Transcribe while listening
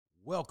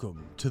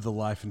Welcome to the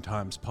Life and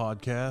Times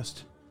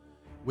podcast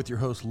with your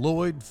host,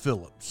 Lloyd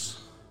Phillips.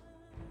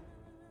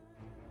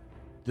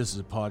 This is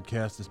a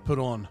podcast that's put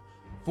on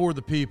for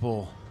the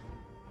people,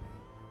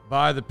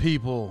 by the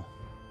people,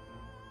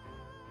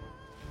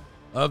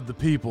 of the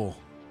people.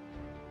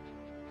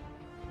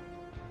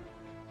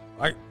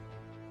 To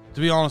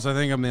be honest, I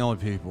think I'm the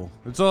only people.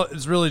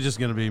 It's really just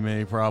going to be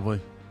me, probably.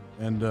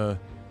 And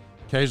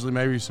occasionally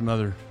maybe some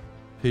other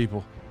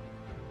people.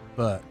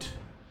 But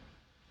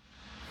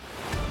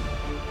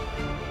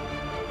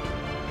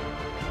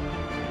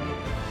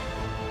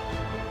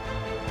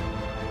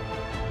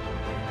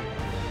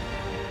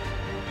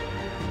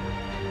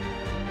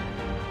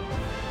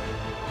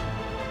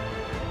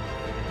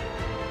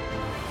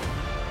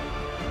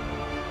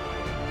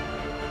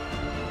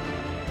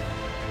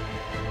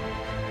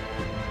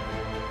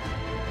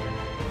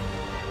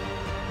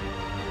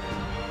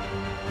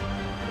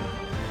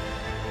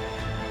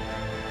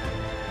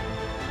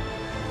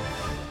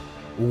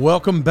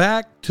welcome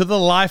back to the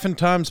Life and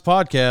Times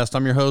podcast.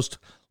 I'm your host,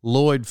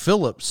 Lloyd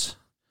Phillips.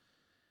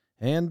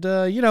 And,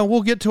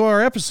 we'll get to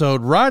our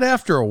episode right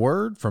after a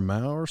word from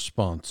our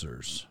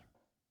sponsors.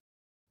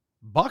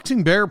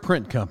 Boxing Bear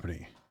Print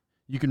Company.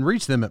 You can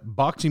reach them at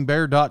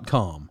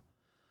boxingbear.com.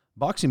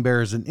 Boxing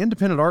Bear is an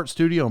independent art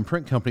studio and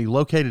print company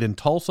located in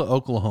Tulsa,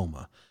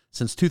 Oklahoma.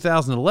 Since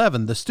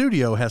 2011, the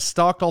studio has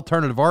stocked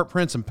alternative art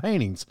prints and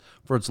paintings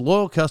for its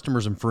loyal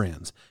customers and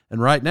friends.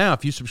 And right now,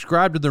 if you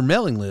subscribe to their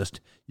mailing list,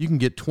 you can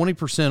get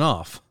 20%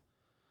 off.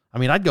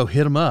 I'd go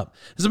hit them up.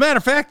 As a matter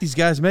of fact, these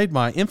guys made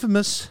my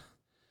infamous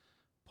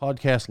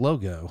podcast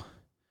logo,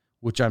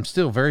 which I'm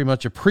still very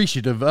much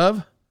appreciative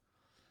of.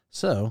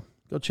 So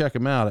go check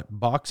them out at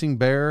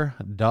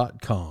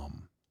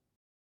boxingbear.com.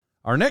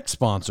 Our next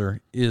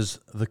sponsor is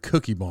The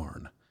Cookie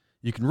Barn.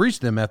 You can reach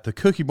them at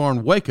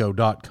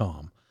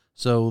thecookiebarnwaco.com.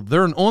 So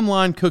they're an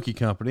online cookie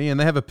company, and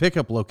they have a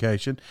pickup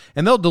location,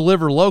 and they'll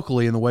deliver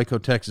locally in the Waco,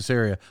 Texas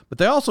area, but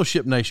they also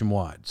ship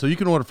nationwide. So you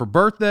can order for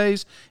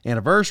birthdays,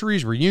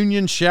 anniversaries,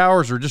 reunions,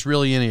 showers, or just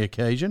really any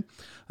occasion,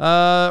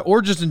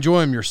 or just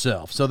enjoy them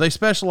yourself. So they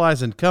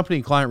specialize in company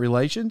and client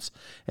relations,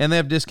 and they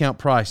have discount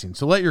pricing.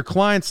 So let your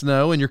clients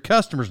know and your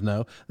customers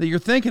know that you're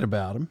thinking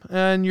about them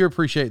and you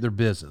appreciate their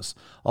business.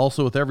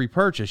 Also, with every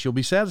purchase, you'll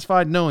be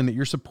satisfied knowing that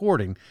you're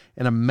supporting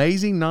an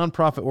amazing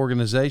nonprofit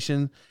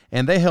organization,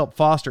 and they help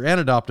foster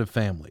and adoptive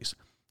families.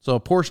 So a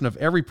portion of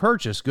every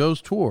purchase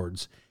goes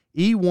towards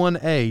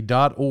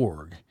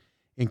e1a.org.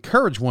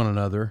 Encourage one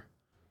another.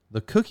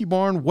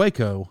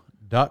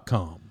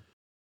 thecookiebarnwaco.com.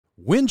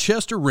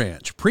 Winchester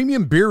Ranch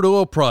premium beard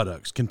oil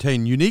products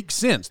contain unique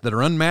scents that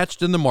are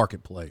unmatched in the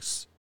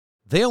marketplace.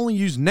 They only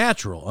use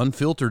natural,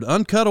 unfiltered,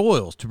 uncut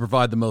oils to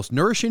provide the most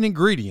nourishing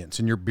ingredients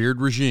in your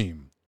beard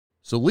regime.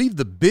 So leave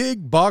the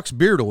big box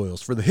beard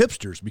oils for the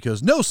hipsters,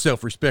 because no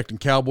self-respecting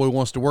cowboy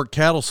wants to work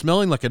cattle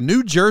smelling like a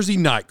New Jersey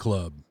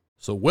nightclub.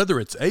 So whether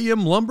it's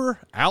AM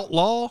Lumber,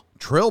 Outlaw,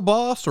 Trail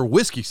Boss, or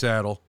Whiskey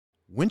Saddle,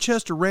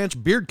 Winchester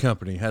Ranch Beard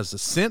Company has a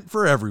scent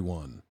for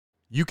everyone.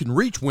 You can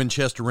reach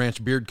Winchester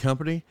Ranch Beard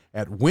Company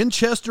at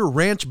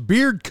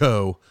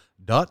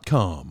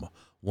winchesterranchbeardco.com.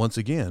 Once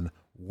again,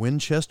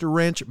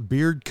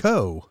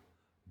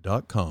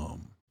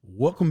 winchesterranchbeardco.com.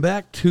 Welcome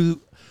back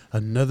to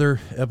another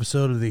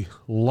episode of the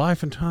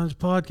Life and Times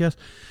podcast.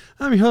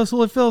 I'm your host,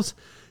 Lloyd Phillips.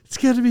 It's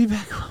good to be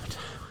back one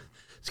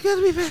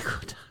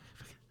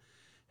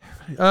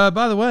time.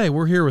 By the way,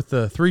 we're here with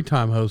the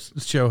three-time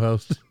show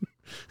host,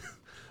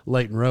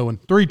 Leighton Rowan.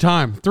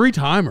 Three-timer.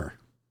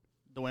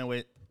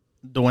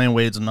 Dwayne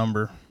Wade's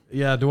number.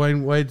 Yeah,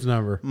 Dwayne Wade's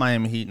number.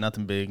 Miami Heat,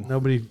 nothing big.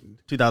 Nobody.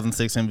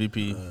 2006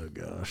 MVP. Oh,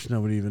 gosh.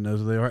 Nobody even knows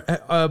who they are.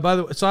 By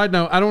the way, side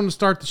note, I don't want to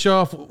start the show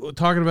off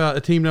talking about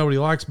a team nobody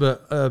likes,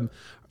 but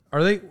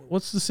are they,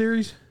 what's the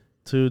series?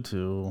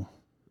 2-2.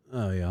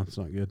 Oh, yeah, that's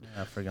not good.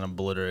 Yeah, freaking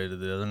obliterated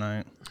the other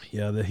night.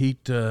 Yeah, the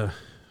Heat, they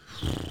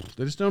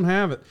just don't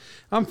have it.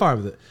 I'm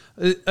fine with it.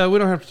 We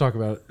don't have to talk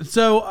about it.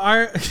 So,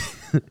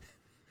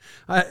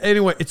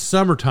 anyway, it's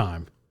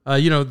summertime.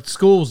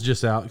 School's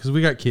just out because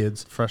we got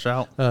kids. Fresh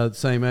out. The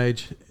same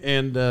age.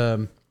 And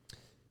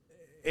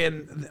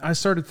I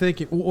started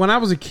thinking, when I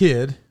was a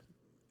kid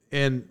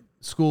and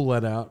school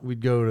let out,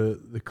 we'd go to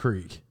the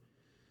creek.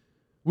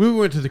 We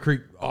went to the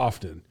creek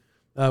often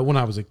when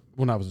I was a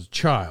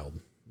child.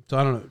 So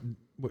I don't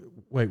know.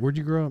 Wait, where'd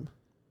you grow up?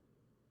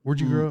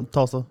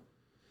 Tulsa.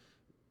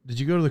 Did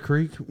you go to the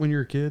creek when you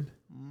were a kid?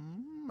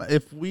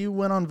 If we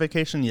went on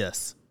vacation,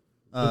 yes.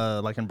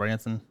 Like in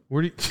Branson.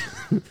 Where do you...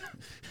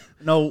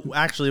 No,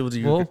 actually, it was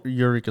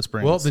Eureka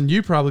Springs. Well, then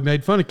you probably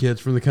made fun of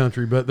kids from the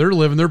country, but they're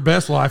living their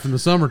best life in the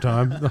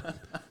summertime.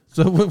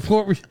 So,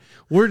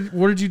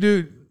 where did you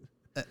do?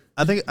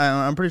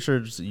 I'm pretty sure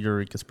it's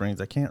Eureka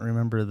Springs. I can't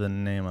remember the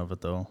name of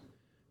it though.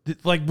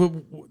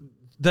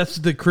 That's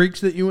the creeks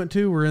that you went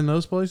to were in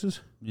those places?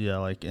 Yeah,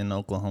 like in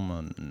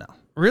Oklahoma. No.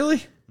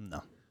 Really?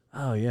 No.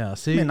 Oh yeah.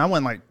 See, I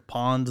went like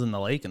ponds in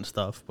the lake and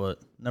stuff, but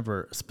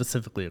never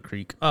specifically a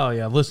creek. Oh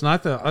yeah. Listen,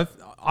 I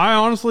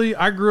honestly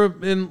grew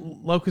up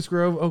in Locust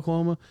Grove,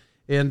 Oklahoma,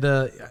 and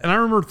I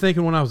remember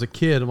thinking when I was a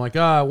kid, I'm like,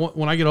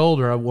 when I get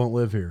older, I won't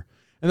live here.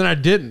 And then I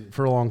didn't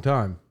for a long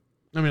time.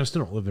 I mean, I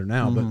still don't live there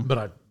now,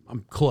 but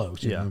I'm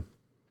close. You know?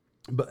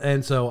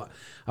 And so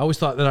I always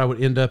thought that I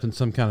would end up in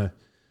some kind of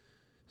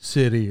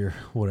city or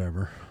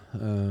whatever.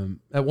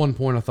 At one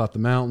point, I thought the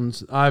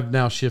mountains. I've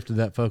now shifted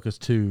that focus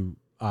to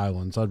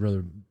islands. I'd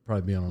rather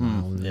probably be on an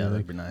island. Yeah,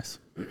 that'd be nice.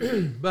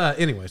 But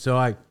anyway,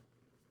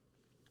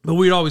 but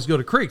we'd always go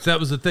to creeks. That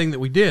was the thing that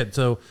we did.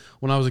 So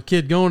when I was a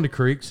kid going to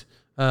creeks,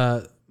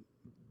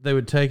 they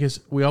would take us.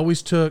 We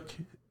always took,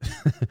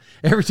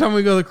 every time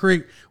we go to the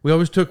creek, we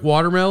always took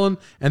watermelon,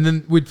 and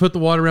then we'd put the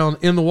watermelon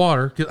in the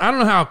water. Because I don't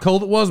know how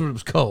cold it was, but it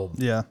was cold.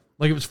 Yeah.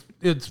 Like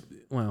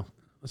well,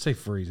 let's say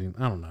freezing.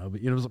 I don't know,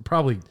 but it was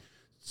probably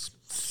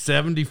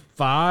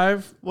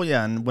 75. Well,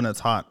 yeah, and when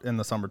it's hot in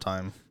the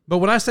summertime. But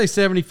when I say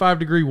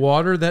 75-degree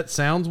water, that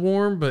sounds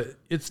warm, but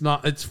it's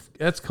not.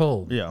 That's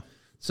cold. Yeah.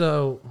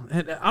 So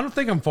I don't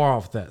think I'm far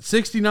off with that.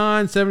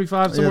 69,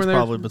 75, somewhere there.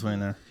 Probably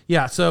between there.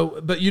 Yeah. So,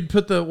 but you'd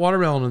put the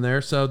watermelon in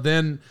there. So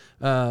then,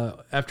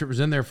 after it was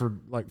in there for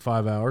like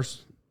 5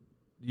 hours,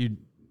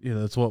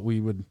 that's what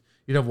we would.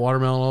 You'd have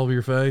watermelon all over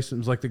your face. It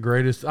was like the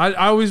greatest. I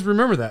always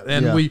remember that.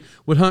 And we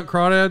would hunt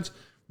crawdads.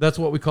 That's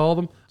what we called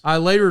them. I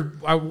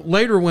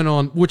later went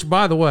on. Which,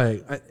 by the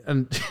way,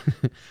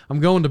 I'm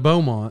going to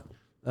Beaumont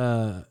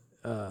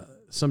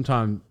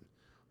sometime.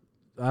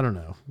 I don't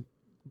know.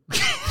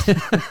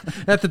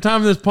 At the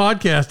time of this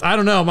podcast, I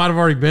don't know. I might have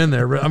already been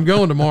there, but I'm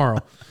going tomorrow.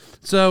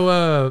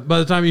 So by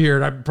the time you hear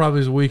it, I probably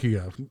was a week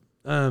ago.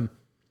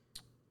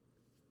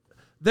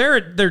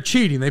 They're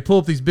cheating. They pull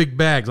up these big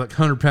bags, like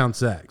 100-pound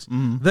sacks.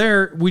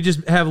 There, we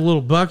just have a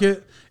little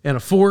bucket and a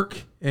fork,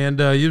 and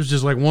it was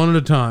just like one at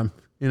a time.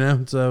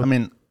 So I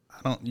mean,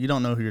 you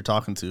don't know who you're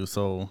talking to,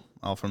 so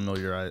I'll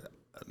familiarize.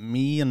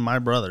 Me and my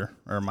brother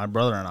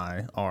and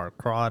I are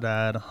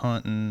crawdad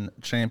hunting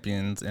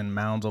champions in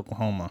Mounds,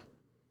 Oklahoma.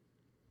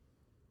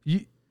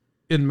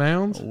 In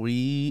Mounds?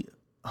 We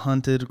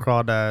hunted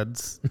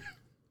crawdads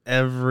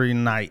every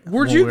night.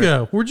 Where'd you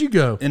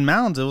go? In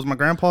Mounds. It was my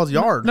grandpa's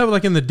yard. No,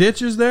 like in the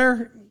ditches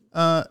there?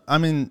 I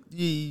mean,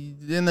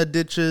 in the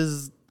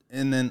ditches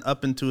and then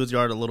up into his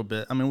yard a little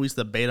bit. I mean, we used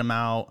to bait him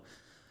out,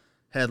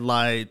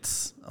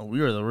 headlights.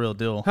 We were the real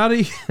deal. How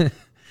did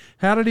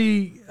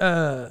he,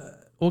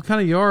 what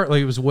kind of yard?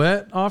 Like it was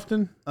wet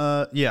often?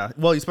 Yeah.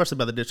 Well, especially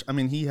by the ditch. I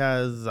mean, he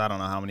has, I don't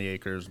know how many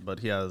acres, but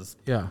he has,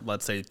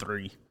 let's say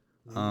 3.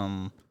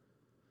 And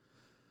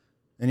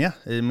yeah,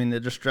 I mean, it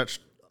just stretched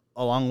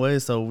a long way.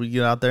 So we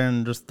get out there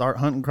and just start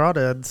hunting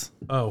crawdads.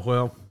 Oh,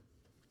 well.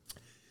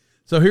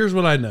 So here's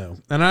what I know.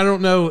 And I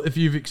don't know if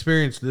you've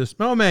experienced this.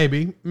 Oh,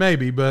 maybe.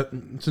 But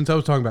since I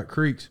was talking about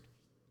creeks,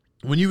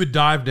 when you would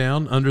dive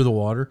down under the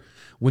water,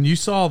 when you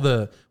saw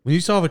the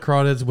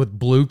crawdads with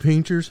blue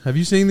pinchers, have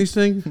you seen these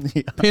things?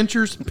 Yeah.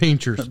 Pinchers.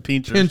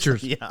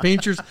 Yeah.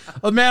 Pinchers.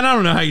 Oh, man, I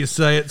don't know how you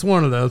say it. It's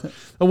one of those.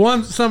 The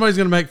one somebody's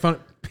going to make fun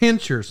of.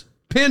 Pinchers.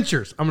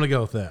 I'm going to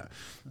go with that.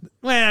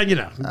 Well,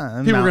 people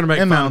are going to make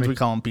fun of me. We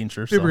call them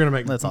pinchers. People are going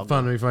to make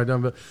fun of me if I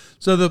don't. But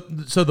so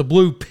the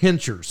blue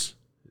pinchers.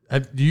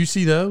 Do you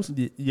see those?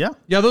 Yeah.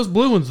 Yeah, those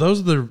blue ones. Those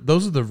are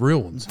the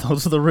real ones.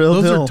 Those are the real.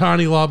 Those are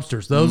tiny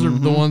lobsters. Those are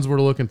the ones we're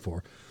looking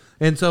for.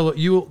 And so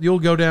you'll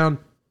go down.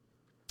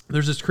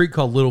 There's this creek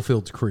called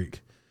Littlefields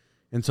Creek,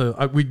 and so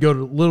we'd go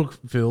to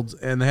Littlefields,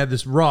 and they had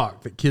this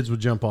rock that kids would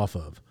jump off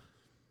of.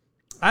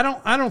 I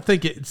don't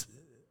think it's.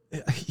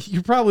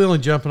 You're probably only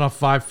jumping off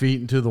 5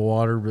 feet into the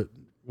water, but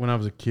when I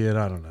was a kid,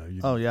 I don't know.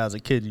 Oh yeah, as a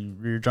kid,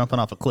 you're jumping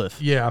off a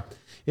cliff. Yeah,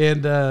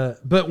 and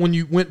but when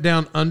you went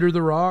down under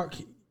the rock,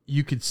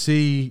 you could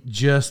see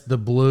just the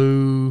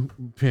blue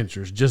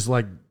pinchers, just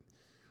like.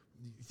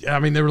 I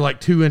mean, they were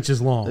like 2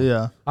 inches long.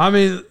 Yeah. I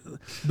mean,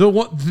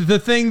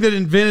 the thing that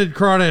invented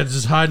crawdads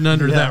is hiding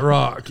under that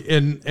rock,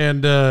 and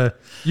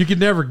you could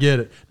never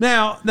get it.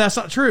 Now that's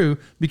not true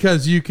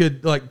because you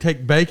could like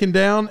take bacon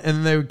down, and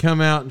then they would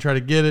come out and try to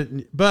get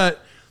it.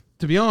 But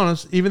to be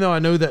honest, even though I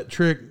know that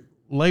trick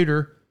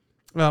later,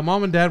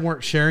 Mom and Dad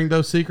weren't sharing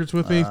those secrets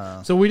with me,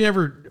 so we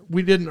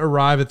didn't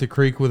arrive at the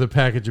creek with a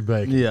package of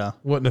bacon. Yeah,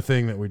 wasn't a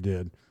thing that we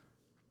did.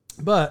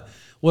 But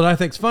what I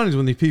think's funny is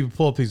when these people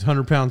pull up these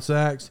 100-pound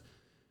sacks.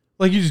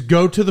 Like you just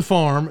go to the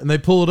farm and they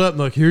pull it up and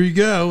like, here you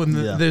go. And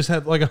they just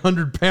have like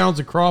 100 pounds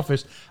of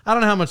crawfish. I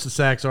don't know how much the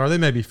sacks are. They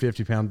may be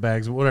 50-pound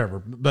bags or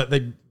whatever, but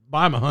they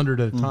buy them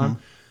 100 at a time.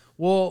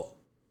 Well,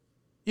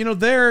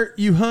 there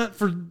you hunt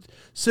for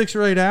 6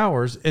 or 8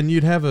 hours and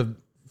you'd have a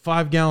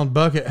 5-gallon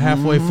bucket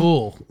halfway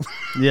full.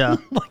 Yeah.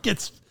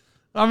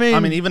 I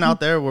mean, even out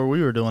there where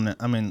we were doing it,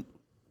 I mean,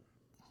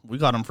 we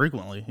got them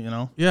frequently,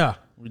 Yeah.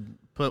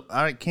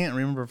 I can't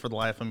remember for the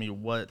life of me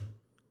what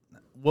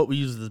we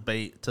use as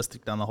bait to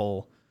stick down the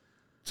hole.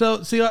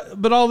 So see,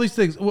 but all these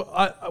things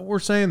we're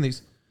saying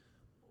these.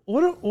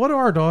 What do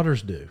our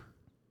daughters do?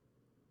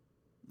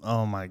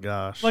 Oh my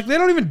gosh! Like they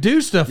don't even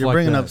do stuff. You're like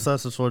bringing that. up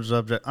such a sore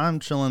subject. I'm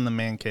chilling in the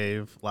man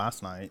cave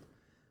last night,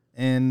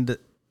 and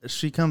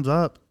she comes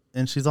up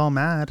and she's all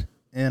mad,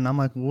 and I'm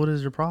like, "What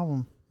is your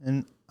problem?"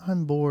 And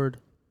I'm bored.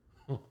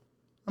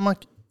 I'm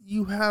like,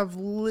 "You have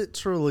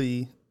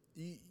literally,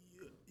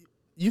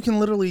 you can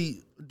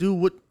literally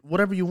do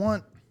whatever you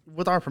want."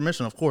 with our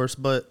permission, of course,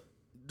 but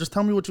just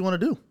tell me what you want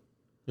to do.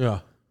 Yeah.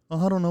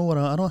 Oh, I don't know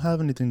I don't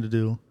have anything to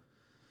do.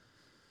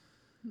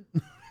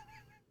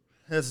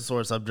 It's a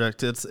sore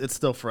subject. It's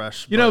still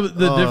fresh. You know,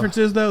 the difference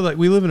is, though, like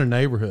we live in a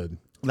neighborhood.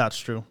 That's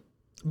true.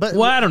 But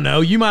well, I don't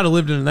know. You might have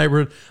lived in a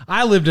neighborhood.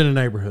 I lived in a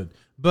neighborhood,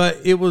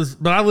 but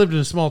I lived in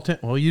a small town.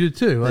 Well, you did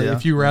too. Like,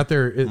 if you were out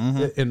there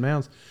in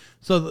mountains,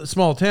 so the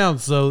small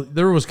towns. So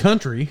there was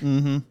country.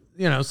 Mm-hmm.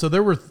 You know, so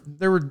there were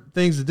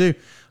things to do.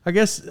 I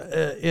guess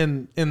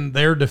in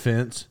their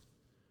defense,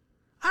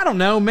 I don't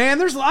know, man.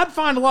 I'd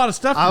find a lot of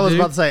stuff. I was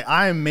about to say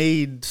I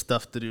made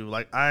stuff to do.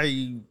 Like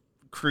I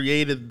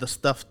created the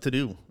stuff to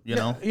do. You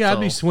know. Yeah, so.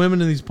 I'd be swimming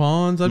in these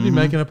ponds. I'd be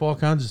making up all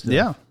kinds of stuff.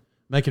 Yeah.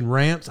 Making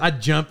ramps. I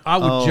would jump.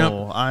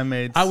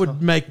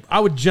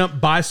 I would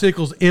jump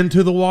bicycles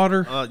into the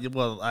water.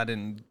 Well, I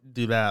didn't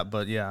do that,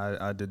 but yeah,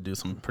 I did do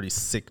some pretty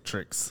sick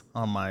tricks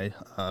on my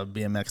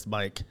BMX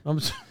bike.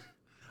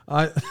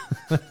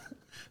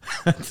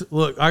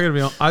 Look, I gotta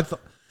be honest.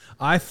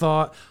 I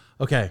thought,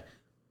 okay,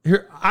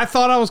 here. I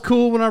thought I was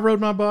cool when I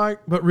rode my bike,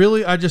 but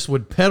really, I just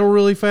would pedal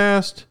really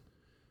fast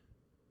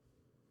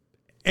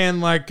and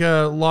lock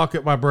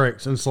up my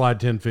brakes and slide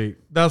 10 feet.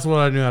 That's what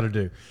I knew how to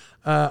do.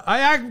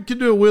 I could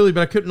do a wheelie,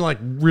 but I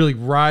couldn't really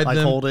ride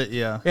them. Hold it,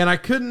 yeah. And I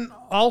couldn't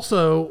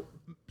also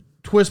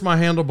twist my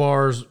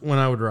handlebars when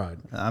I would ride.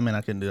 I mean, I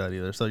couldn't do that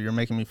either. So you're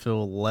making me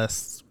feel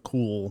less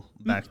cool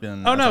back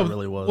then. Oh no, I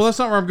really was. Well, that's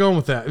not where I'm going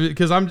with that,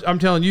 because I'm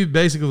telling you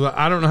basically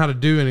I don't know how to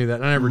do any of that.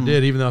 And I never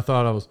did, even though I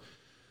thought I was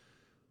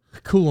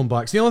cool on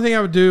bikes. The only thing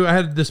I would do, I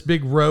had this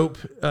big rope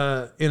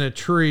in a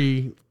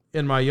tree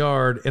in my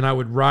yard, and I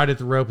would ride at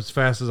the rope as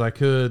fast as I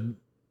could,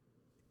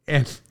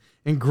 and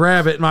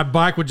grab it, and my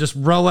bike would just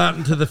roll out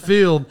into the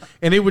field,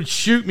 and it would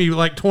shoot me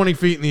like 20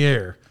 feet in the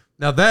air.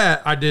 Now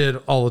that I did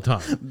all the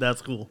time.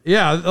 That's cool.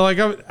 Yeah, like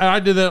I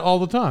did that all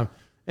the time,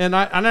 and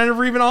I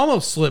never even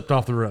almost slipped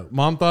off the rope.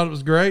 Mom thought it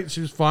was great;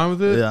 she was fine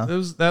with it. Yeah,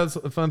 that was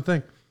a fun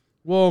thing.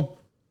 Well,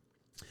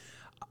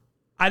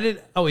 I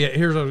did. Oh yeah,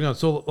 here's what I was going.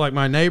 So like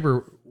my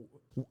neighbor,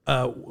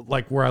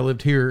 like where I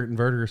lived here in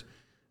Verdigris,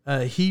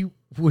 he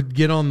would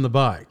get on the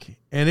bike,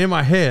 and in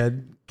my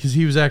head, because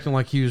he was acting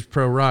like he was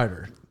pro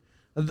rider.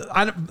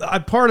 I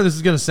part of this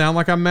is going to sound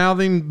like I'm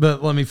mouthing,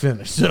 but let me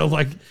finish. So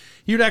like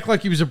he would act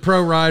like he was a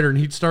pro rider, and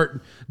he'd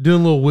start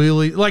doing little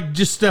wheelies, like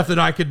just stuff that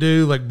I could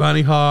do, like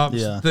bunny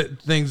hops,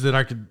 things that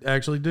I could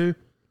actually do.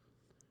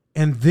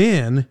 And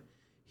then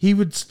he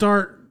would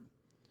start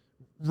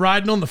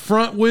riding on the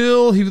front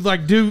wheel. He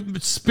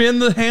would spin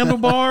the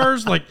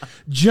handlebars, like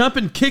jump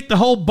and kick the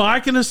whole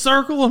bike in a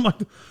circle. I'm like,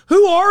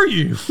 who are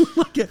you?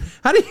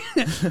 How do you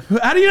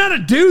know how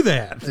to do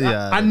that?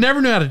 Yeah, I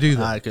never knew how to do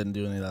that. I couldn't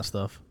do any of that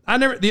stuff.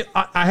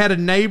 I had a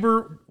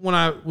neighbor when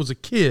I was a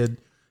kid.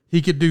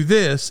 He could do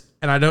this,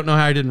 and I don't know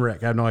how he didn't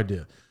wreck. I have no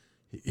idea.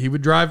 He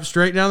would drive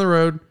straight down the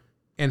road,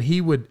 and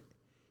he would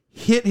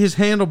hit his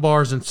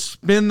handlebars and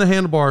spin the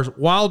handlebars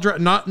while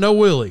no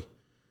wheelie,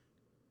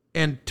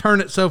 and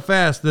turn it so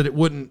fast that it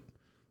wouldn't.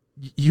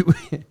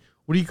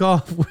 What do you call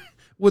it?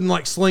 Wouldn't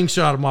like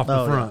slingshot him off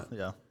the front.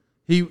 Yeah.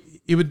 He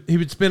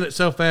would spin it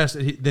so fast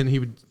that then he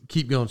would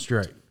keep going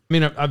straight. I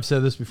mean, I've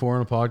said this before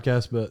on a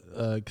podcast, but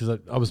because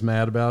I was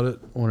mad about it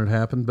when it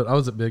happened, but I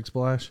was at Big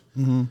Splash,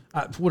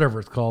 whatever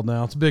it's called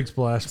now. It's Big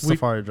Splash.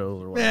 Safari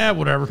Joe's or whatever. Yeah,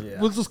 whatever.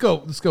 Yeah. Let's go.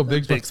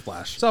 Big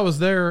Splash. So I was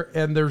there,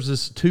 and there's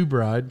this tube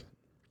ride,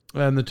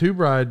 and the tube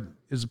ride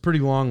is a pretty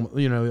long.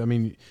 I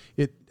mean,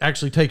 it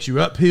actually takes you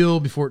uphill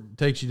before it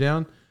takes you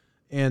down,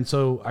 and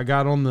so I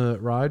got on the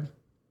ride,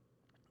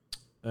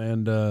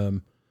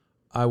 and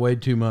I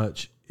weighed too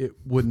much. It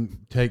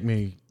wouldn't take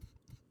me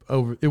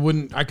over. It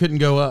wouldn't. I couldn't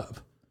go up.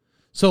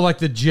 So like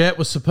the jet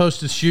was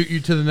supposed to shoot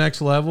you to the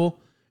next level,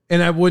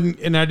 and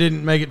I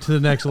didn't make it to the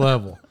next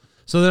level.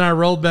 So then I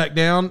rolled back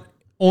down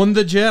on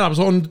the jet. I was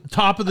on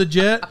top of the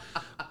jet,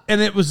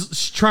 and it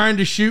was trying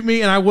to shoot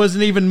me, and I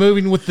wasn't even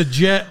moving with the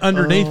jet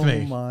underneath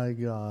me. Oh my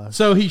God.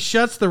 So he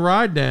shuts the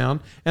ride down,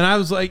 and I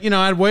was like,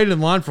 I'd waited in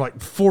line for like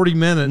 40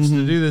 minutes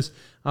to do this.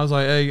 I was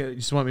like, hey, you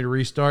just want me to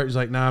restart? He's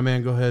like, nah,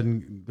 man, go ahead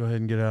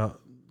and get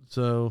out.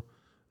 So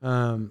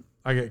I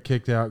got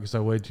kicked out because I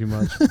weighed too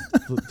much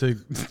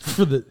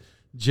for the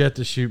jet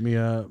to shoot me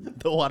up.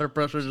 The water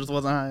pressure just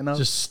wasn't high enough.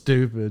 Just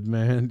stupid,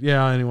 man.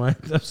 Yeah, anyway,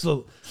 that's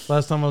the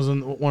last time I was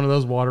on one of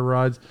those water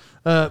rides.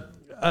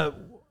 I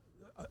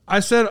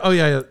said, oh,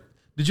 yeah.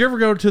 Did you ever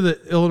go to the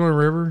Illinois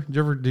River? Did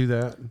you ever do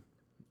that?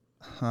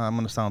 I'm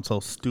going to sound so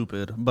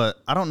stupid,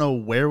 but I don't know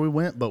where we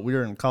went, but we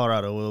were in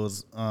Colorado. It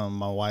was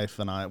my wife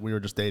and I. We were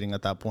just dating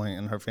at that point,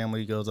 and her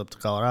family goes up to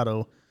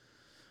Colorado,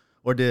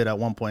 or did at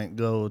one point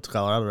go to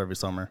Colorado every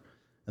summer.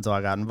 And so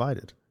I got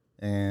invited.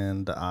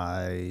 And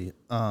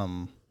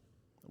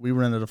we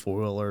rented a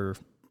 4-wheeler,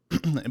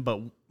 but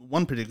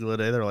one particular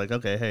day they're like,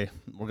 okay, hey,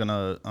 we're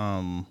gonna,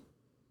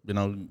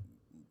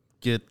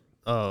 get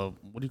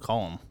what do you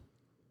call them?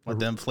 Like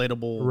the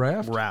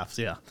inflatable rafts,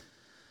 yeah,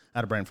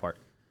 out of brain fart.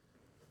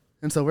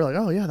 And so we're like,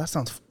 oh yeah, that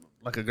sounds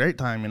like a great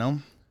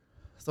time,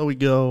 So we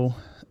go,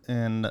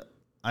 and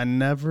I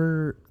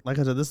never, like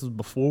I said, this was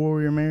before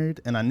we were married,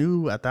 and I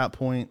knew at that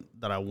point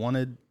that I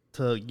wanted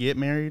to get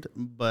married,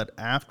 but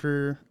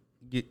after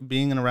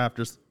being in a raft,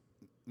 just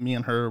me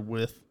and her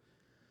with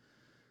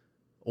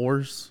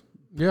oars,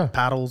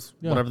 paddles,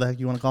 whatever the heck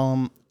you want to call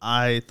them,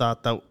 I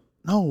thought that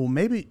no,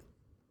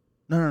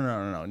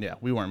 yeah,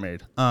 we weren't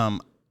married.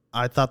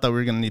 I thought that we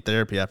were gonna need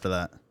therapy after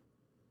that.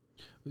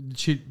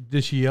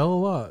 Did she yell a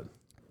lot?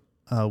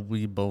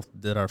 We both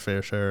did our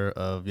fair share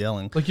of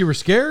yelling. Like you were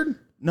scared?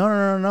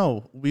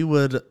 No. We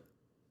would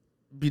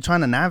be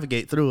trying to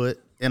navigate through it,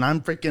 and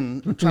I'm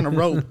freaking trying to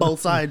row both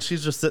sides.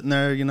 She's just sitting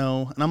there, and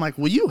I'm like,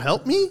 will you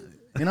help me?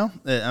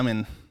 I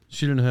mean.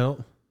 She didn't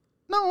help?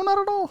 No, not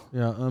at all.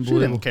 Yeah, unbelievable. She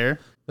didn't care.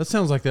 That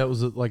sounds like that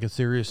was like a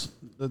serious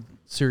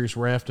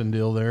rafting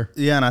deal there.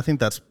 Yeah, and I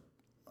think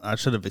I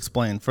should have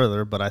explained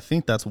further, but I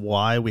think that's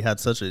why we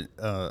had such an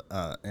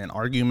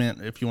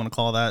argument, if you want to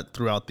call that,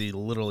 throughout the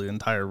literally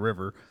entire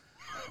river.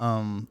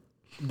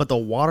 But the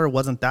water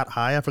wasn't that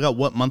high. I forgot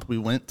what month we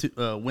went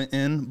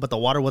in, but the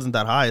water wasn't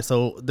that high.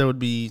 So there would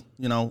be,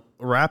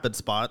 rapid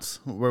spots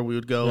where we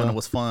would go and it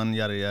was fun,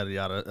 yada, yada,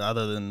 yada,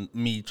 other than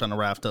me trying to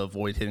raft to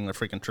avoid hitting the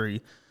freaking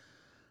tree.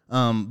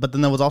 But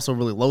then there was also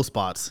really low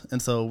spots.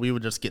 And so we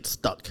would just get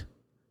stuck.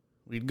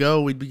 We'd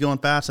be going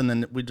fast, and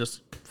then we'd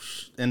just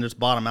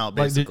bottom out,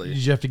 basically. Did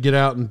you have to get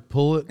out and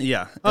pull it?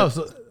 Yeah. Oh,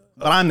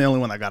 but I'm the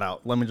only one that got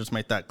out. Let me just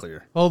make that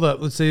clear. Hold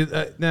up. Let's see.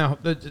 Now,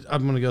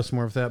 I'm going to go some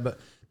more with that, but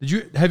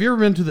have you ever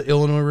been to the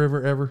Illinois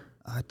River ever?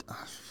 I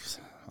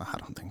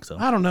don't think so.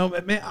 I don't know.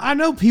 Man, I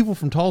know people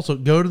from Tulsa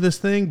go to this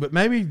thing, but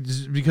maybe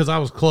just because I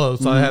was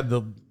close, I had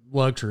the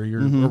luxury,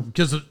 or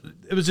because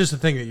it was just a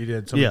thing that you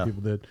did. So many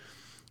people did.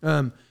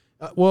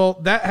 Well,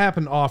 that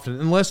happened often,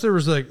 unless there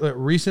was like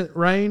recent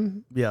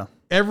rain. Yeah.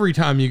 Every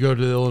time you go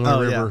to the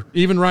Illinois River,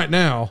 even right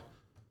now,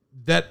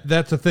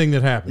 that's a thing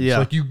that happens. Yeah.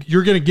 Like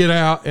you're going to get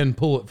out and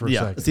pull it for a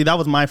second. See, that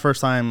was my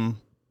first time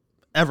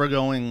ever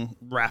going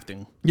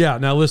rafting. Yeah.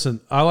 Now listen,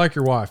 I like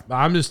your wife.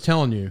 I'm just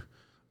telling you.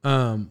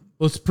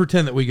 Let's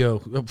pretend that we go.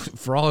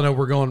 For all I know,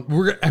 we're going.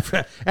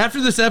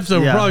 After this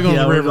episode, we're probably going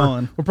to the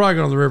river. We're probably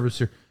going to the river this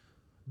year.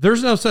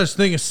 There's no such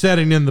thing as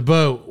setting in the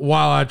boat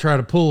while I try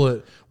to pull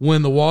it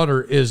when the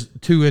water is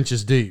 2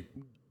 inches deep.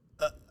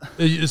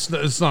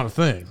 It's not a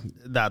thing.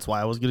 That's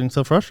why I was getting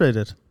so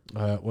frustrated.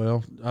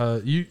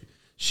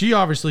 She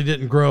obviously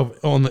didn't grow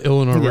up on the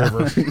Illinois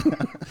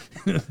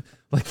River.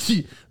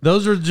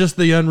 Those are just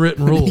the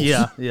unwritten rules.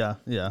 Yeah.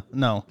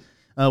 No,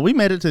 we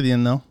made it to the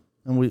end though,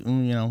 and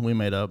we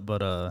made up.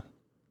 But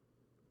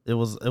it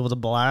was a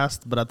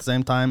blast. But at the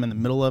same time, in the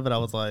middle of it, I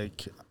was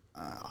like,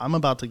 I'm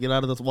about to get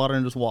out of this water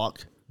and just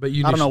walk. But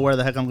I don't know where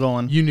the heck I'm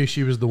going. You knew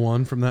she was the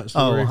one from that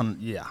story. Oh,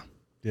 yeah.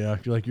 Yeah,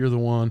 you're the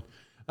one.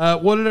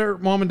 What did her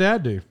mom and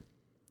dad do?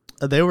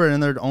 They were in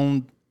their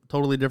own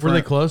totally different. Were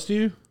they close to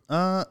you?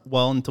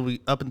 Well, until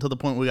the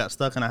point we got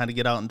stuck and I had to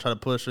get out and try to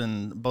push,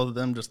 and both of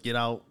them just get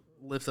out,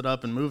 lift it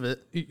up, and move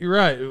it. You're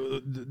right.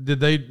 Did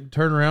they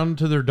turn around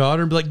to their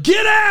daughter and be like,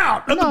 "Get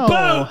out of the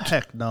boat"?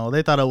 Heck no.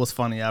 They thought it was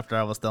funny after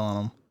I was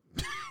telling them.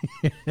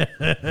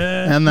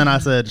 And then I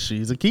said,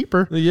 "She's a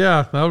keeper."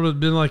 Yeah, I would have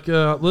been like,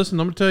 "Listen,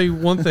 I'm gonna tell you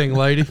one thing,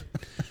 lady.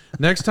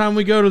 Next time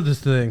we go to this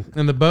thing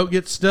and the boat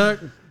gets stuck,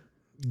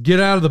 get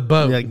out of the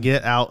boat. Yeah,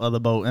 get out of the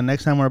boat. And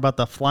next time we're about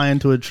to fly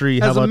into a tree,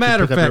 how about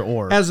you pick up your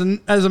oar?" As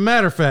a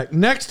matter of fact,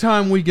 next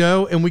time we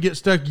go and we get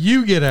stuck,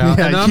 you get out,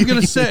 and I'm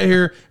going to sit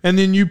here, and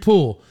then you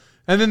pull.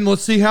 And then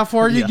let's see how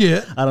far you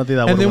get. I don't think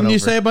that would. And then when you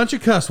say a bunch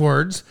of cuss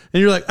words,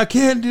 and you're like, "I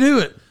can't do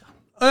it."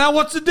 Now,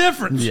 what's the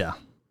difference? Yeah,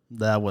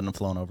 that wouldn't have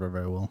flown over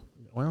very well.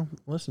 Well,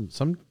 listen,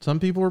 some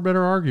people are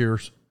better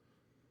arguers.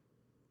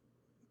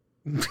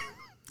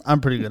 I'm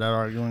pretty good at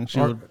arguing.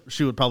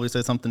 She would probably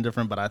say something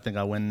different, but I think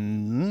I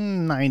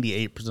win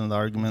 98% of the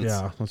arguments.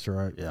 Yeah, that's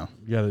right. Yeah,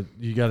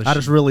 you got to. I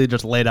just really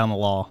lay down the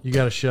law. You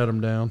got to shut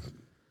them down.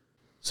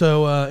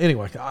 So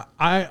anyway,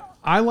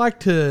 I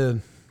like to.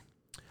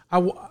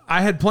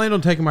 I had planned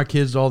on taking my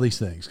kids to all these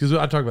things because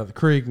I talk about the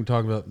creek. We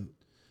talk about.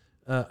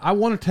 I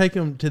want to take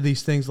them to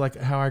these things like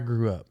how I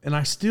grew up, and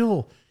I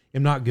still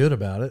am not good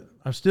about it.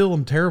 I still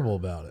am terrible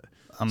about it.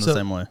 I'm the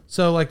same way.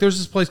 So like, there's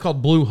this place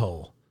called Blue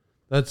Hole.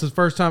 That's the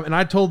first time, and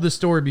I told this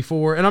story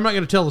before, and I'm not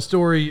going to tell the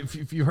story.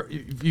 If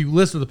you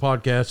listen to the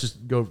podcast,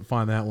 just go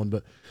find that one.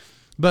 But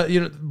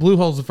Blue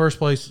Hole's the first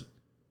place.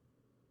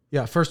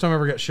 Yeah, first time I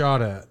ever got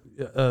shot at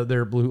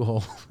there at Blue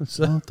Hole.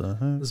 So what the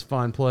heck? It's a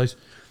fine place.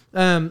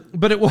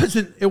 But it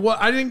wasn't.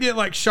 I didn't get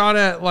like shot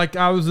at like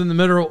I was in the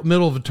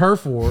middle of a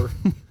turf war.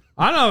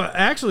 I don't know.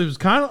 Actually, it was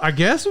kind of. I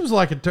guess it was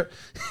like it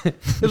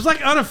was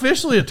like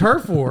unofficially a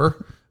turf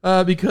war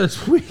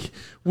because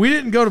we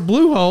didn't go to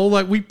Blue Hole.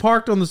 Like we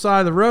parked on the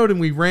side of the road and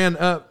we ran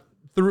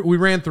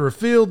through a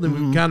field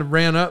and we kind of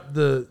ran up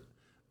the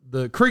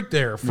creek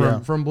there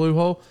from Blue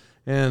Hole.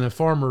 And a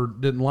farmer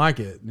didn't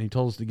like it and he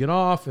told us to get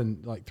off.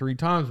 And like 3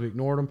 times we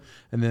ignored him.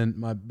 And then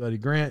my buddy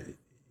Grant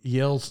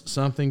yells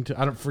something to.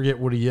 I don't forget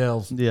what he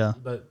yells. Yeah,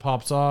 but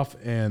pops off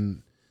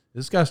and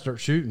this guy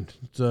starts shooting.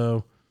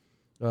 So.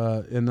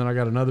 And then I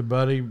got another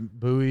buddy,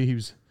 Bowie.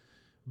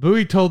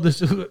 Bowie told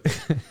this.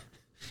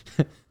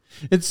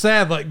 It's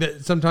sad, like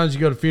that. Sometimes you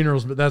go to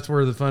funerals, but that's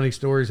where the funny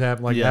stories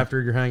happen. Like after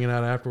you're hanging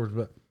out afterwards.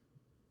 But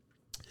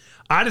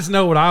I just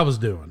know what I was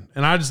doing,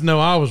 and I just know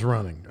I was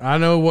running. I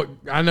know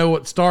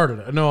what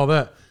started. I know all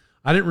that.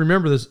 I didn't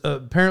remember this.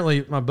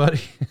 Apparently, my buddy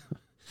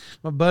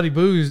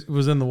Boo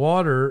was in the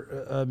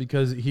water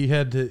because he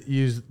had to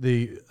use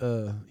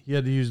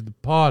the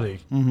potty,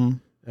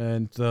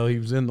 and so he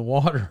was in the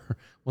water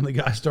when the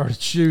guy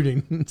started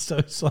shooting. So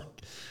it's like,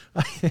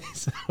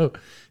 so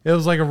it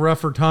was like a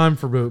rougher time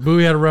for Boo. Boo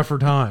had a rougher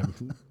time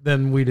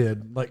than we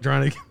did, like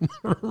trying to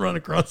run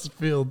across the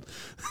field.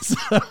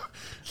 So,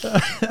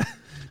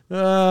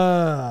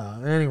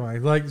 anyway,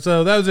 like,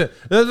 so that was it.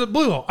 There's a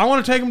Blue Hole. I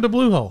want to take him to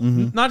Blue Hole,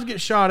 not to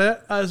get shot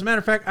at. As a matter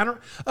of fact,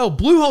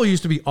 Blue Hole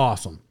used to be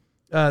awesome.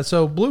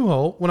 So Blue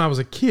Hole, when I was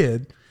a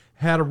kid,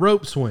 had a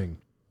rope swing.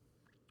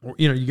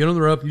 You know, you get on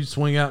the rope, you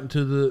swing out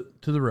into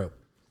the rope.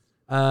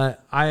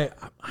 I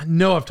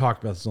know I've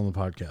talked about this on the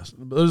podcast,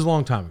 but it was a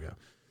long time ago.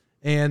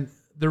 And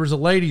there was a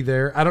lady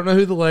there. I don't know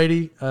who the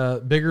lady,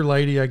 bigger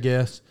lady, I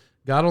guess,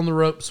 got on the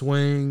rope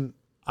swing.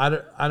 I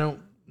don't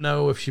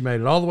know if she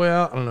made it all the way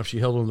out. I don't know if she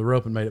held on the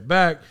rope and made it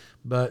back,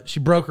 but she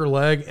broke her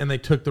leg and they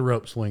took the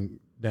rope swing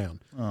down.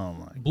 Oh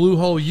my! Blue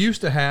Hole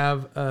used to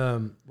have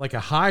like a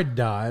high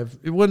dive.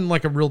 It wasn't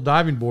like a real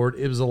diving board.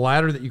 It was a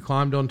ladder that you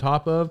climbed on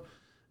top of.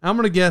 I'm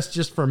going to guess,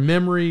 just from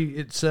memory,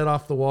 it set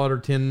off the water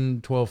 10,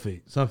 12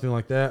 feet, something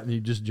like that, and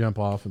you just jump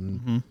off.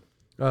 And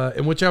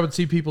in which I would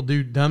see people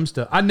do dumb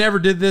stuff. I never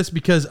did this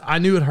because I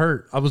knew it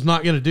hurt. I was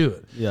not going to do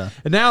it. Yeah.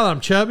 And now that I'm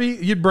chubby,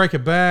 you'd break a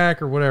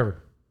back or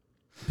whatever.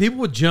 People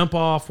would jump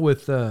off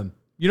with, in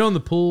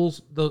the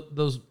pools,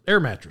 those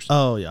air mattresses.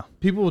 Oh, yeah.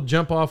 People would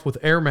jump off with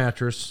air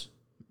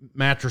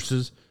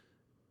mattresses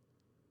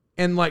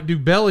and like do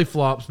belly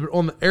flops, but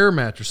on the air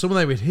mattress. So when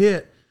they would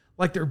hit,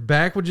 like their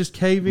back would just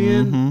cave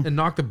in and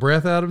knock the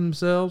breath out of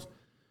themselves.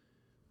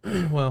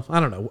 Well, I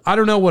don't know. I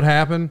don't know what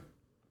happened.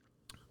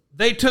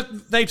 They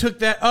took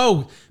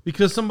that,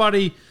 because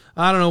somebody,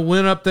 I don't know,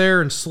 went up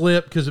there and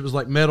slipped because it was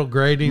like metal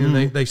grating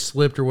and they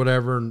slipped or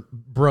whatever and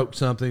broke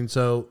something.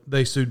 So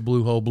they sued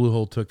Blue Hole. Blue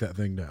Hole took that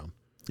thing down.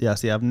 Yeah,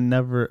 see, I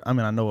know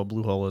what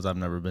Blue Hole is. I've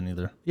never been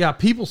either. Yeah,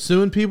 people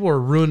suing people or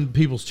ruining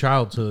people's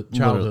childhoods.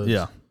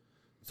 Yeah.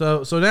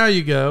 So now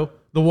you go.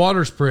 The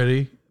water's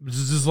pretty.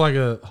 It's just like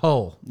a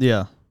hole.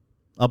 Yeah.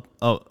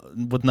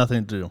 With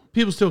nothing to do.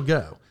 People still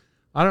go.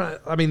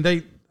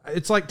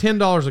 It's like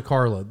 $10 a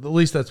carload. At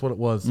least that's what it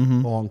was a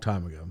long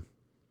time ago.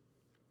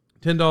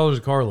 $10 a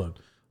carload.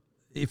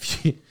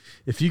 If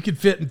you could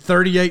fit in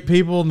 38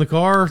 people in the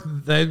car,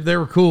 they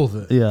were cool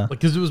with it. Yeah.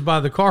 Because it was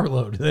by the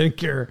carload. They didn't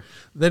care.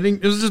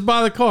 It was just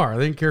by the car.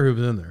 They didn't care who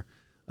was in there.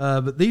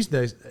 But these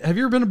days, have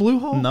you ever been to Blue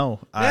Hole? No.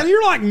 Man,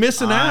 you're like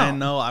missing out. I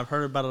know. I've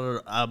heard about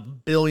it a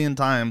billion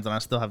times, and I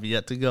still have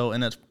yet to go.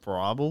 And it's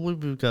probably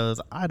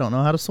because I don't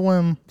know how to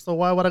swim. So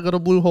why would I go to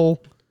Blue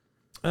Hole?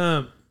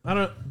 I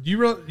don't.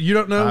 You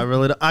don't know? I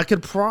really don't. I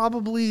could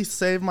probably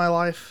save my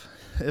life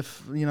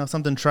if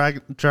something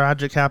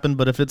tragic happened.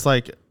 But if it's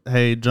like,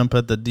 hey, jump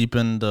at the deep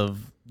end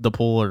of the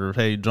pool, or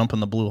hey, jump in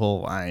the Blue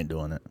Hole, I ain't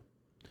doing it.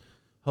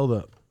 Hold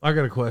up. I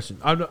got a question.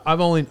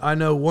 I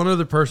know one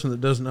other person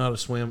that doesn't know how to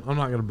swim. I'm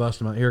not going to bust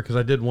him out here because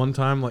I did one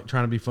time, like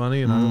trying to be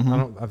funny, and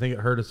I think it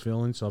hurt his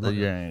feelings. So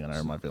you ain't gonna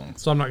hurt my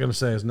feelings. So I'm not going to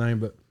say his name,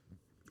 but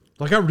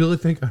like I really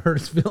think I hurt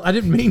his feelings. I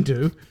didn't mean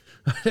to.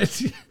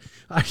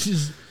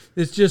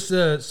 It's just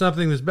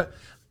something that's bad.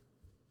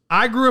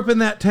 I grew up in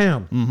that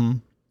town. Mm-hmm.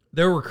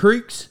 There were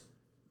creeks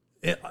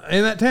in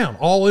that town,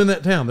 all in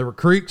that town. There were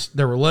creeks,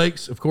 there were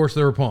lakes, of course,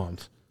 there were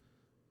ponds,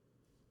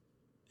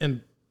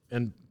 and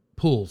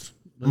pools.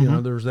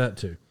 There was that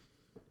too.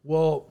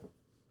 Well,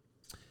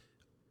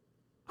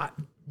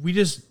 we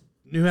just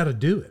knew how to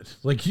do it.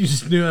 Like, you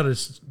just knew how to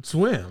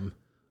swim.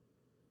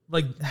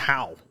 Like,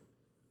 how?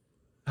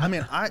 I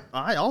mean, I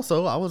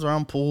was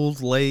around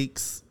pools,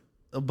 lakes,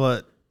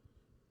 but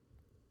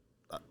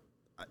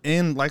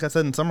and like I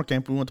said, in summer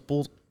camp, we went to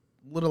pools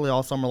literally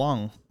all summer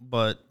long.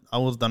 But I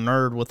was the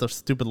nerd with a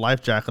stupid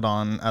life jacket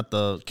on at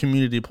the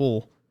community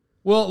pool.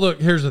 Well, look,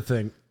 here's the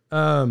thing.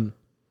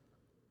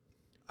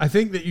 I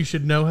think that you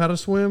should know how to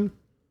swim,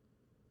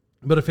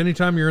 but if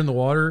anytime you're in the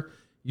water,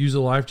 use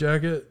a life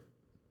jacket.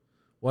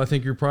 Well, I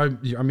think you're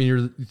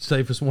the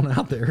safest one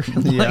out there.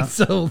 Yeah.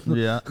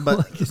 Yeah.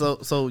 But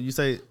so you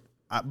say,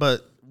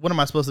 but what am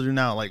I supposed to do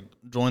now? Like,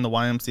 join the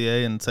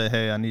YMCA and say,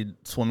 hey, I need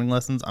swimming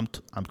lessons.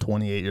 I'm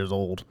 28 years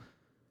old.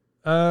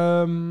 You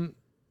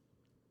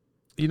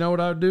know what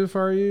I would do if I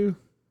were you?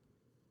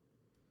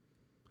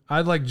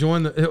 I'd like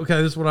join this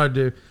is what I'd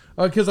do.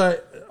 Because I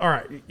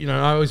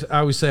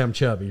always say I'm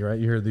chubby, right?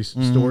 You hear these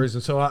stories.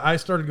 And so I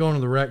started going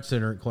to the rec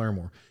center at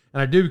Claremore.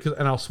 And I do because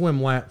I'll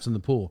swim laps in the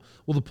pool.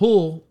 Well, the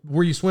pool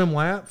where you swim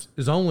laps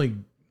is only,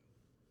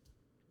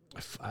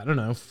 I don't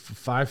know,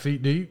 5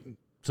 feet deep.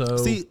 So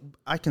see,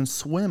 I can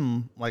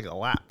swim like a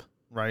lap,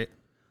 right?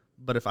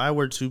 But if I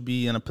were to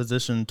be in a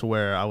position to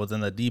where I was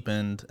in the deep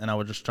end and I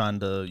was just trying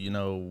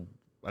to,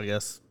 I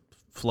guess,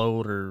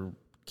 float or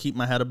keep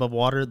my head above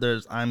water,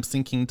 I'm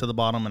sinking to the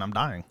bottom and I'm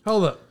dying.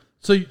 Hold up.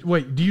 So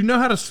wait, do you know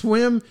how to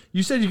swim?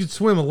 You said you could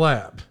swim a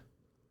lap.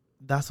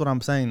 That's what I'm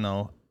saying,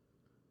 though.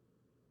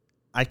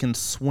 I can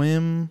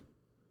swim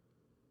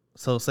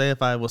So say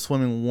if I was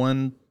swimming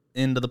one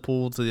end of the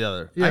pool to the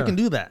other, I Yeah. can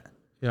do that.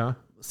 Yeah.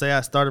 Say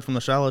I started from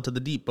the shallow to the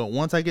deep, but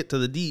once I get to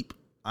the deep,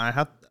 I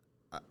have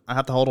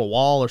to hold a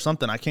wall or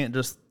something. I can't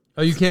just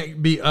Oh, you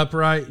can't be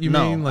upright. You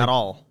no mean like at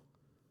all.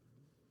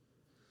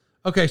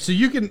 Okay, so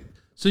you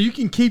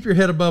can keep your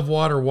head above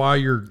water while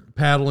you're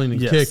paddling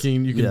and Yes.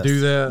 kicking. You can Yes. do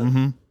that.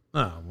 Mm-hmm.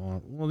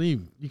 Oh well,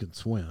 you can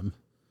swim.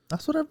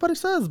 That's what everybody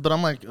says, but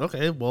I'm like,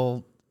 okay,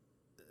 well,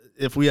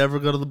 if we ever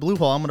go to the blue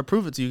hole, I'm going to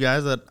prove it to you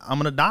guys that I'm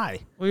going to die.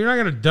 Well, you're not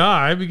going to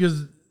die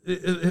because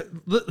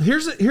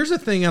here's the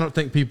thing I don't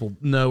think people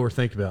know or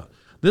think about.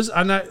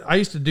 I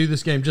used to do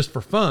this game just for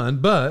fun,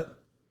 but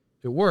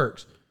it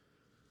works.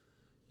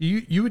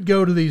 You would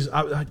go to these.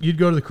 You'd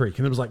go to the creek,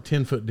 and it was like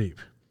 10 foot deep,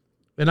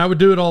 and I would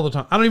do it all the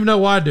time. I don't even know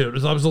why I do it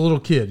because I was a little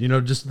kid.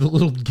 Just the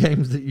little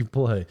games that you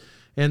play,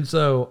 and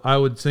so I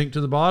would sink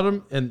to the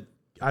bottom, and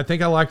I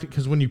think I liked it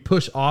because when you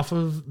push off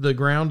of the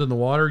ground in the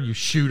water, you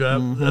shoot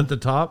up at the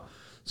top.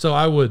 So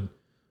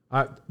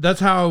that's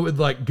how I would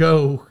like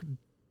go.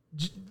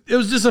 It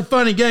was just a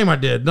funny game I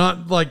did.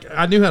 Not like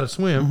I knew how to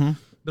swim,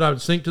 but I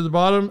would sink to the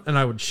bottom and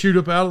I would shoot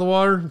up out of the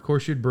water. Of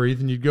course, you'd breathe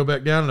and you'd go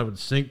back down and I would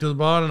sink to the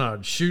bottom and I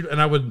would shoot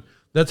and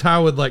that's how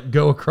I would like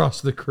go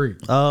across the creek.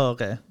 Oh,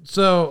 okay.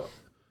 So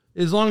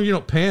as long as you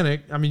don't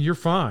panic, I mean, you're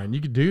fine.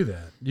 You could do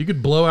that. You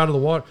could blow out of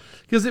the water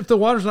because if the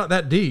water's not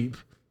that deep,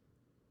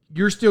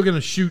 you're still going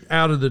to shoot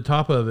out of the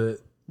top of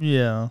it.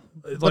 Yeah.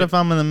 What Like, if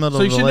I'm in the middle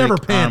so of you the should lake, never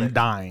panic. I'm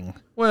dying?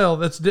 Well,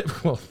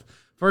 well,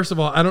 first of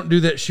all, I don't do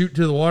that shoot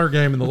to the water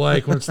game in the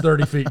lake when it's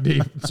 30 feet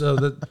deep. So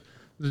that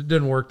it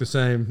didn't work the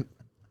same.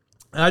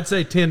 I'd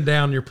say 10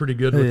 down, you're pretty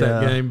good with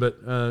that Yeah. game.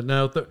 But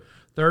no,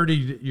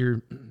 30,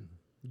 you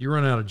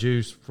run out of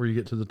juice before you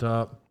get to the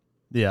top.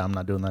 Yeah, I'm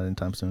not doing that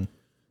anytime soon.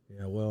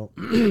 Yeah, well,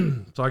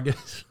 so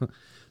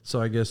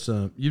I guess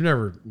you've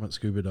never went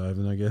scuba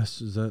diving, I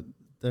guess. Is that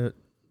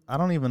I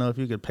don't even know if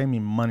you could pay me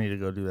money to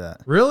go do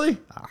that. really?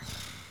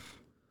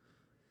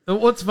 And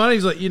what's funny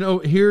is like,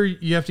 here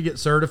you have to get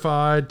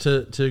certified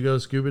to go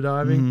scuba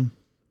diving.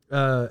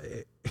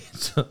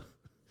 So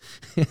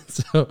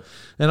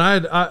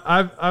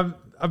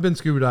I've been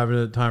scuba diving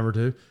a time or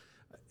two,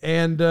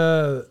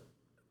 and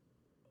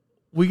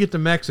we get to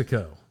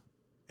Mexico,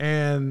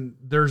 and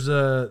there's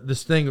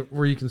this thing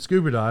where you can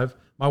scuba dive.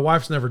 My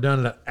wife's never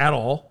done it at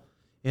all,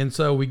 and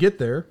so we get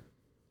there,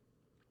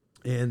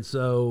 and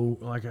so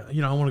like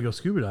I want to go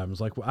scuba diving.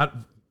 It's like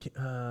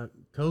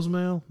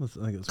Cozumel. I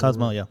think it's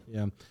Cozumel, yeah.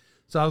 yeah.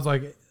 So I was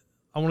like,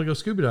 I want to go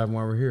scuba diving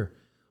while we're here.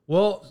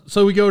 Well,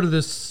 so we go to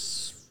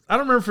this. I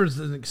don't remember if it was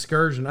an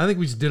excursion. I think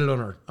we just did it on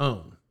our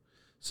own.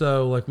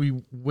 So like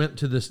we went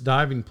to this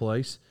diving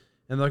place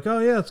and like, oh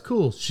yeah, it's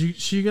cool.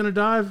 She gonna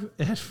dive?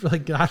 And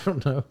like I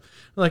don't know.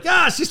 Like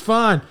she's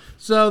fine.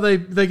 So they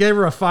gave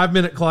her a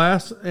 5-minute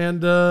class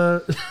and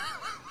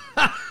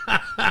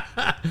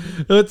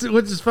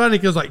which is funny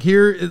because like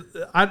here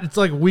it's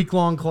like a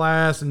week-long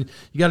class and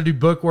you got to do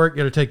book work. You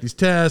got to take these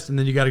tests and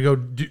then you got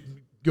to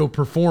go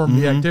perform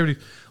the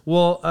activities.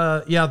 Well,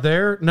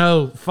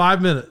 no,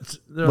 5 minutes.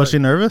 Was she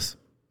nervous?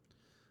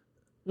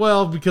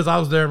 Well, because I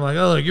was there, I'm like,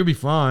 oh, you'll be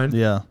fine.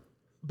 Yeah.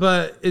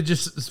 But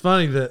it's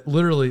funny that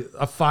literally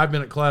a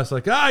 5-minute class,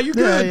 like, you're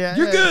good.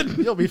 You're good.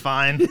 You'll be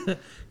fine.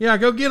 Yeah,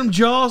 go get them,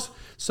 Jaws.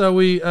 So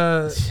we,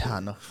 Yeah,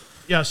 no.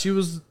 yeah, she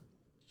was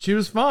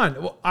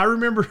fine. Well, I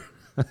remember.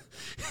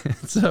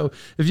 So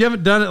if you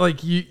haven't done it,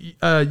 like you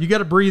got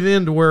to breathe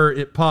in to where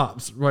it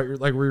pops, right?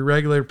 Like where your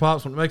regulator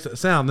pops when it makes that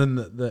sound, then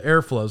the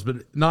air flows,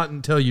 but not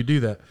until you do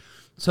that.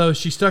 So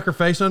she stuck her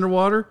face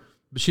underwater,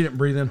 but she didn't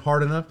breathe in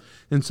hard enough,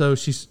 and so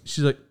she's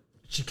like,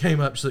 she came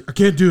up, she's like, I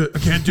can't do it.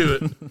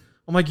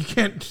 I'm like, you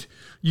can't.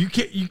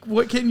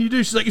 What can you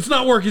do? She's like, it's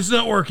not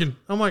working.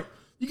 I'm like,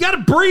 you got to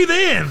breathe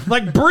in,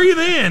 like breathe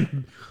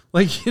in,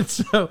 like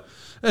it's so.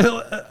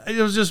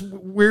 It was just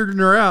weirding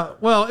her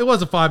out. Well, it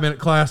was a 5-minute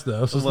class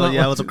though. So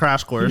it was a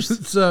crash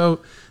course. So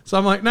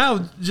I'm like,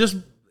 no, just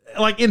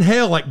like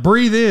inhale, like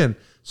breathe in.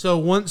 So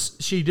once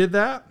she did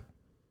that,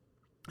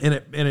 and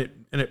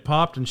it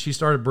popped, and she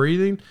started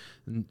breathing,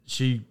 and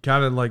she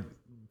kind of like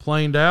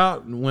planed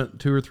out and went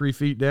 2 or 3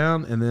 feet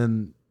down,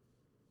 and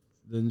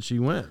then she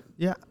went.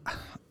 Yeah,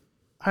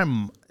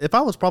 if I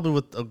was probably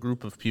with a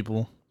group of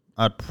people,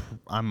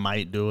 I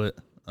might do it,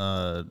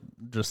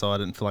 just so I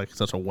didn't feel like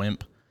such a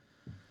wimp.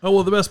 Oh,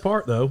 well, the best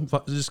part, though,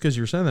 just because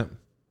you're saying that,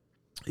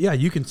 yeah,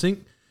 you can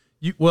sink.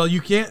 You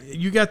can't.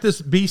 You got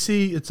this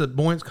BC, it's a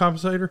buoyance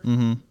compensator.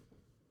 Mm-hmm.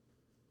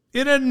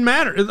 It doesn't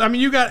matter. I mean,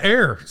 you got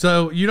air,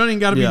 so you don't even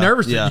got to be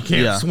nervous that you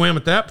can't swim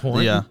at that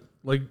point. Yeah.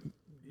 Like,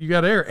 you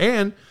got air.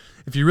 And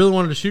if you really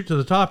wanted to shoot to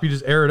the top, you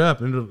just air it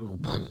up.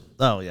 And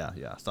Oh,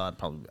 yeah. So I'd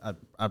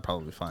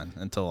probably be fine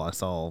until I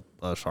saw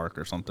a shark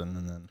or something,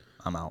 and then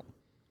I'm out.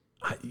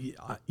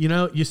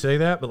 You say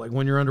that, but like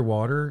when you're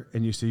underwater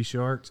and you see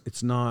sharks,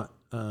 it's not...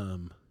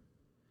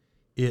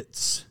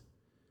 it's,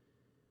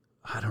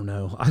 I don't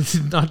know.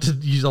 Not to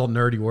use all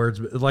nerdy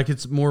words, but like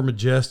it's more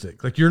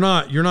majestic. Like you're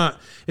not.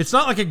 It's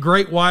not like a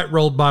great white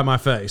rolled by my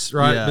face,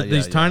 right? Yeah, but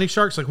these tiny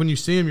sharks, like when you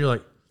see them, you're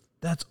like,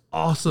 that's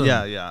awesome.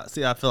 Yeah.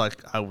 See, I feel like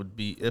I would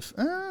be if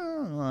I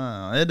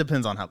It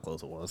depends on how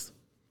close it was.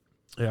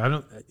 Yeah, I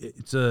don't.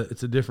 It's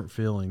a different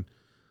feeling.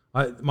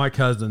 My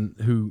cousin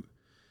who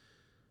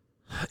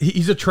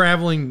he's a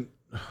traveling,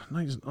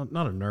 he's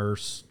not a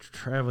nurse,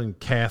 traveling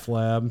cath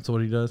lab. That's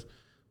what he does.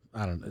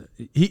 I don't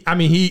know.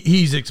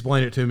 He's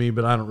explained it to me,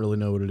 but I don't really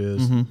know what it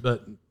is.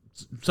 But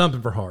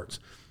something for hearts.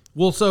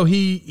 Well, so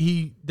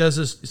he does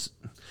this.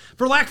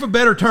 For lack of a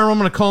better term, I'm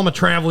going to call him a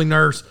traveling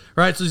nurse,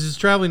 right? So he's a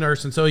traveling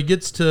nurse, and so he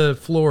gets to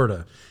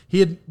Florida. He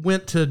had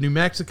went to New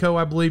Mexico,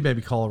 I believe,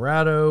 maybe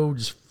Colorado,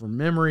 just from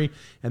memory,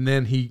 and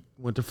then he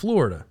went to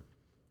Florida.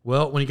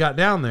 Well, when he got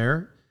down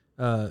there,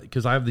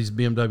 because I have these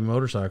BMW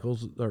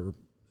motorcycles, or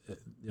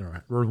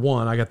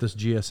one, I got this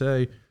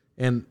GSA,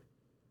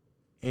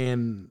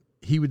 and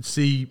he would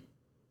see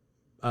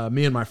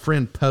me and my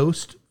friend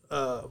post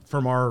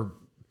from our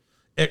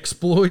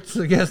exploits,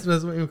 I guess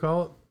that's what you would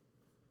call it.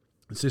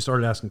 So he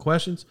started asking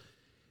questions.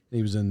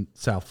 He was in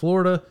South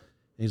Florida. And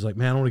he's like,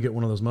 man, I want to get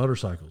one of those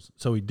motorcycles.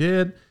 So he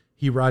did.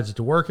 He rides it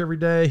to work every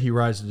day. He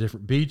rides to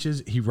different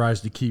beaches. He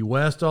rides to Key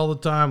West all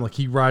the time. Like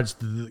he rides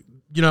to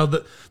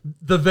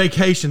the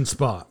vacation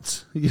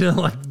spots,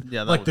 like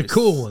the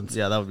cool ones.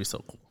 Yeah, that would be so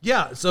cool.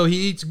 Yeah. So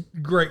he eats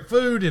great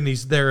food and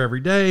he's there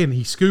every day, and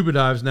he scuba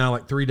dives now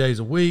like 3 days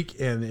a week.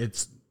 And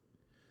it's,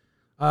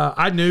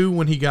 I knew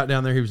when he got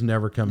down there, he was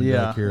never coming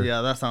back here.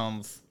 Yeah, that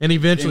sounds and he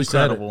eventually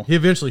incredible. said it. He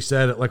eventually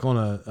said it like on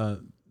a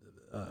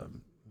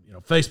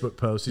Facebook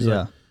post. He's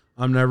like,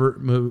 I'm never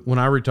when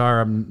I retire,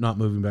 I'm not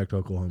moving back to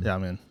Oklahoma. Yeah, I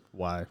mean,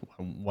 why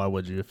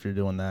would you if you're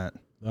doing that?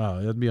 Oh,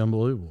 it'd be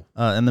unbelievable.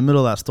 In the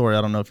middle of that story,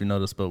 I don't know if you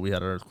noticed, but we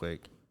had an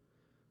earthquake.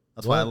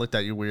 That's What? why I looked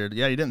at you weird.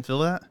 Yeah, you didn't feel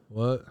that?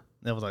 What?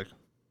 It was like,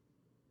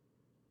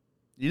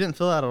 you didn't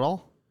feel that at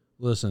all?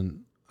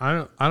 Listen,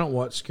 I don't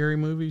watch scary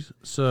movies,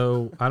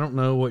 so I don't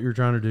know what you're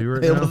trying to do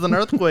right now. It was an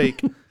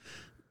earthquake.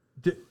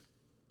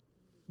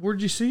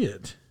 Where'd you see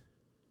it?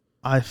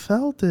 I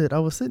felt it. I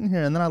was sitting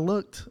here, and then I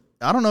looked.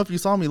 I don't know if you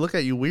saw me look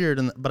at you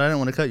weird, but I didn't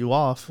want to cut you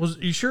off. Was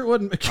you sure it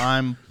wasn't? I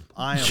am.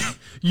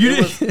 You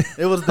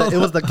it was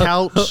the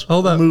couch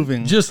Hold up.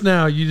 moving. Just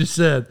now, you just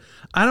said,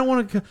 I don't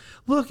want to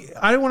look.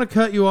 I didn't want to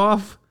cut you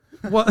off.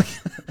 What?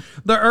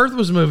 The earth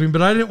was moving,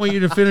 but I didn't want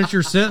you to finish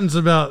your sentence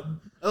about.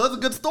 It was a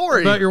good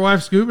story About your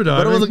wife scuba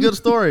diving. but it was a good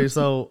story.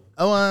 So,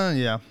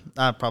 yeah,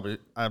 I probably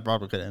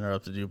could have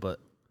interrupted you, but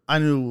I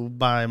knew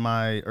by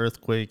my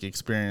earthquake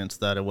experience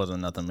that it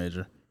wasn't nothing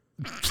major.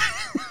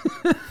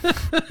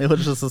 It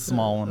was just a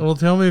small one. Well,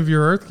 tell me of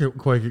your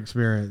earthquake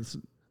experience.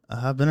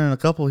 I've been in a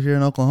couple here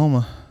in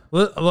Oklahoma.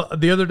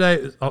 The other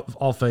day,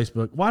 all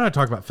Facebook. Why did I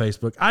talk about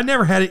Facebook? I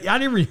never had it. I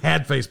never even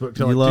had Facebook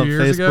till You like love 2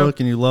 years ago. Facebook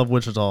and you love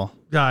Wichita.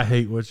 I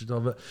hate Wichita,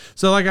 but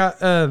so like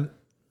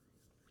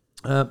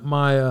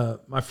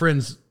my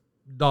friend's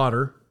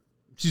daughter,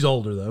 she's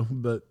older though,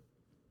 but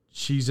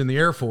she's in the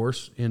Air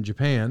Force in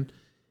Japan,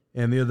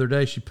 and the other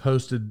day she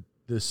posted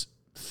this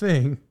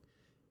thing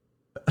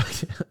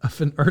of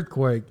an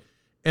earthquake,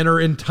 and her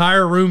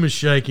entire room is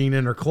shaking,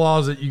 and her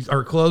closet,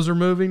 her clothes are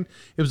moving.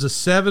 It was a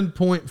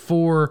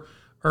 7.4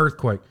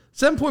 earthquake.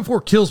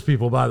 7.4 kills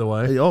people, by the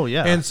way. Oh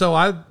yeah. And so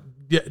I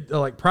get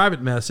like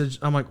private message.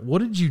 I'm like, what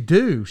did you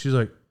do? She's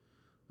like,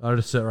 I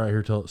just sat right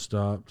here till it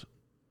stopped.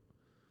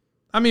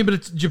 I mean, but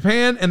it's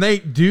Japan, and they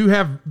do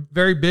have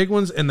very big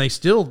ones, and they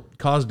still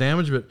cause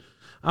damage. But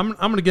I'm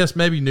going to guess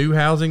maybe new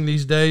housing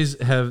these days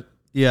have.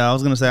 Yeah, I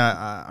was gonna say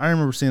I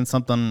remember seeing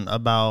something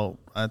about,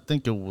 I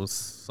think it was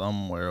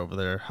somewhere over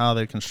there, how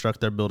they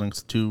construct their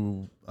buildings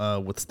to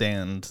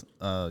withstand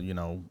a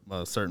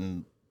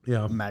certain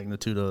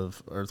magnitude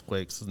of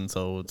earthquakes, and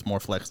so it's more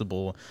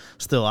flexible.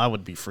 Still, I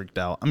would be freaked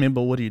out. I mean,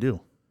 but what do you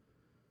do?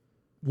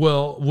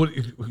 Well,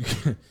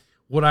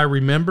 what I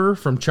remember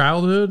from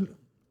childhood.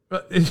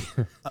 Let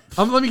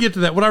me get to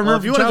that. What I remember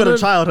if you want to go to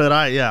childhood,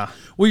 yeah.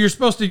 Well, you're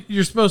supposed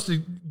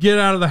to get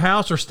out of the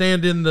house or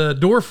stand in the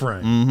door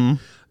frame. Mm-hmm.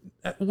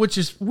 Which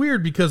is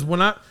weird because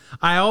when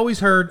I always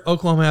heard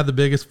Oklahoma had the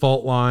biggest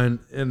fault line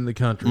in the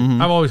country.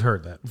 Mm-hmm. I've always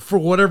heard that. For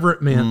whatever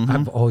it meant, Mm-hmm.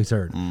 I've always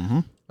heard.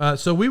 Mm-hmm.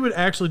 So we would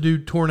actually do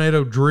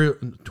tornado.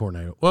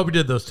 Well, we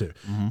did those too.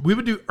 Mm-hmm. We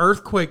would do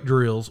earthquake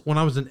drills when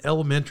I was in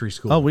elementary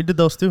school. Oh, we did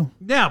those too.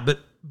 Yeah,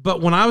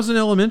 but when I was in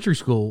elementary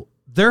school,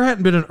 there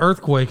hadn't been an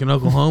earthquake in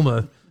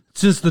Oklahoma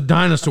since the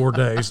dinosaur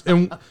days.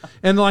 And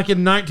like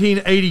in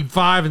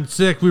 1985 and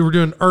 6, we were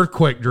doing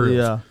earthquake drills.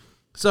 Yeah.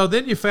 So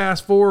then you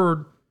fast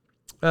forward.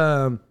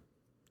 It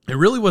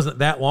really wasn't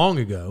that long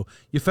ago.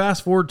 You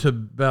fast forward to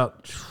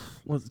about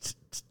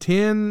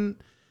 10,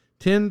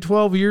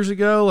 12 years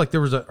ago. Like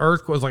there was an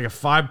earthquake, it was like a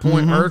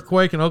 5-point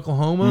earthquake in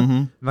Oklahoma.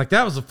 And like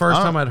that was the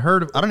first time I'd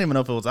heard of it. I don't even know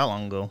if it was that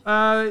long ago.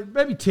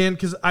 Maybe 10,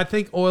 because I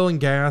think oil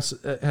and gas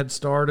had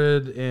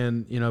started,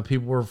 and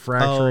people were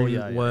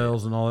fracturing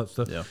wells and all that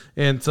stuff. Yeah.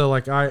 And so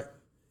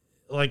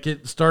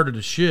it started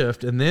to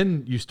shift, and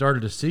then you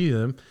started to see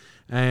them.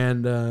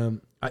 And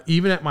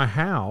even at my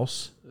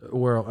house, the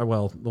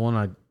one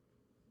I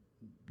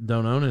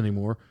don't own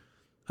anymore,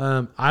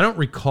 I don't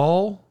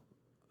recall.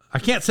 I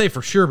can't say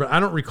for sure, but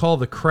I don't recall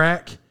the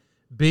crack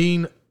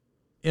being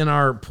in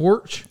our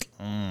porch,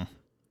 on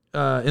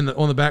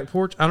the back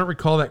porch. I don't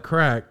recall that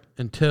crack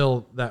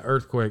until that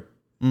earthquake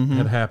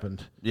had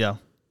happened. Yeah.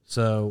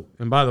 So,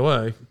 and by the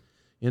way,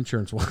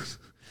 insurance was.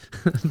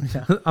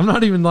 I'm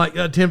not even like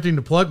attempting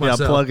to plug myself.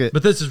 Yeah, plug it.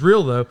 But this is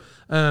real though.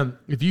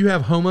 If you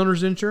have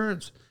homeowners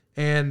insurance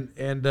and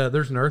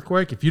there's an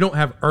earthquake, if you don't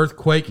have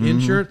earthquake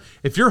insurance,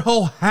 if your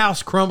whole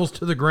house crumbles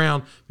to the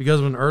ground because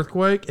of an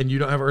earthquake and you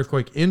don't have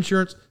earthquake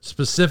insurance,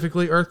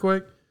 specifically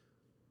earthquake,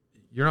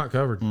 you're not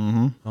covered.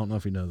 I don't know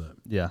if you know that.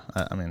 Yeah.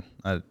 I mean,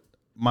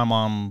 my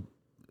mom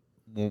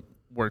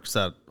works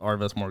at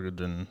Arvest Mortgage,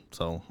 and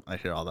so I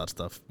hear all that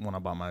stuff when I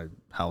buy my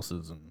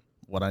houses and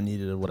what I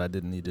needed, what I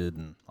didn't need,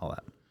 and all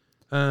that.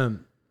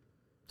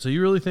 So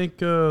you really think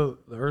the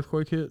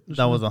earthquake hit?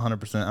 That was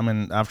 100%. I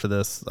mean, after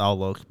this, I'll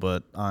look,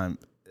 but I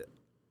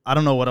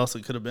don't know what else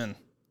it could have been.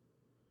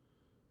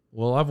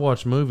 Well, I've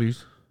watched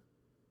movies.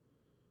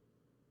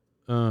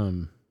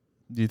 Do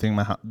you think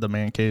the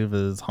man cave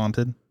is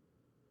haunted?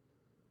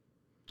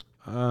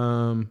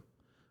 I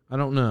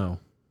don't know.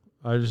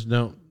 I just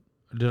don't.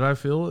 Did I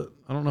feel it?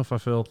 I don't know if I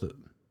felt it.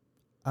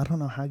 I don't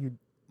know how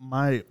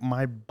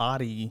my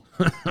body,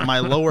 my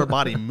lower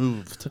body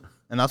moved,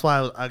 and that's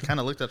why I kind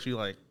of looked at you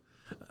like.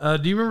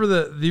 Do you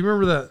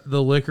remember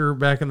the liquor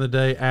back in the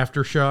day,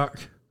 Aftershock?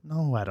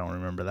 No, I don't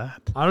remember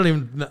that. I don't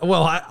even know.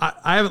 Well,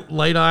 I haven't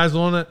laid eyes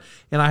on it,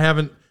 and I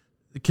haven't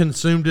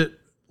consumed it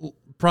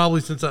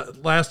probably since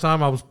last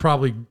time I was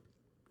probably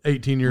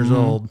 18 years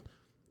old.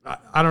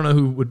 I don't know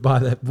who would buy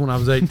that when I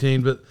was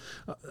 18, but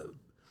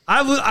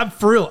I'm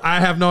for real.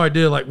 I have no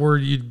idea like where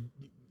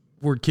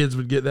kids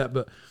would get that,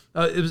 but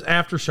it was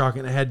Aftershock,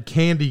 and it had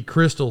candy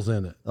crystals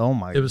in it. Oh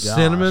my! It was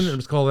cinnamon, and it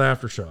was called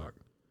Aftershock.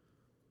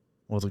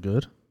 Was it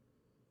good?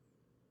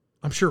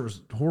 I'm sure it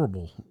was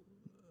horrible.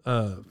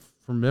 From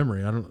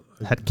memory, I don't.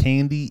 It had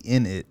candy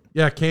in it.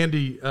 Yeah,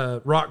 candy,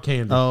 rock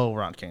candy. Oh,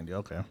 rock candy.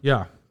 Okay.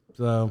 Yeah.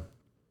 So,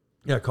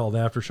 yeah, called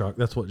Aftershock.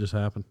 That's what just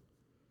happened.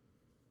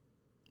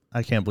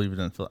 I can't believe you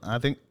didn't feel. I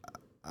think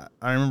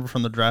I remember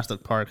from the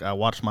Jurassic Park. I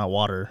watched my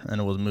water and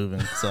it was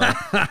moving. So,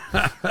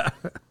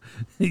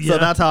 so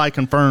that's how I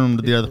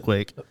confirmed the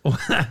earthquake.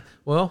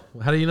 Well,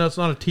 how do you know it's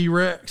not a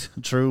T-Rex?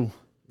 True.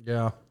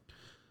 Yeah.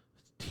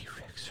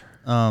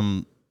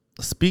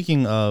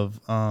 Speaking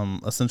of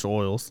essential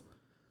oils,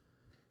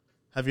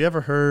 have you ever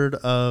heard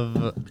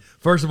of?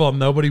 First of all,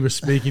 nobody was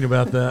speaking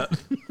about that.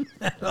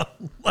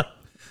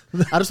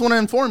 I just want to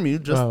inform you.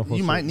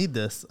 You might see. need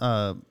this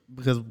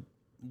because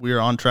we are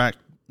on track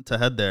to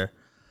head there.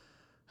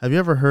 Have you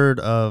ever heard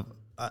of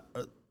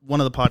one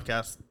of the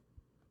podcasts?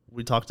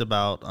 We talked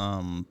about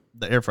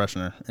the air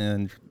freshener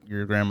in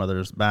your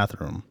grandmother's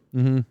bathroom.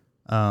 And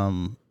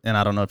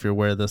I don't know if you're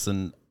aware of this,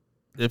 and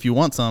if you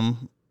want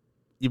some.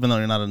 Even though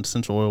you're not an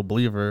essential oil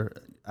believer,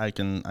 I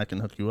can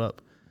hook you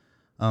up.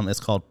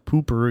 It's called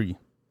Poopery.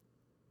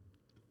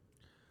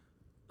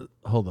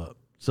 Hold up.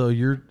 So are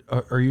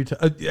you?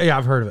 Yeah,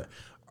 I've heard of it.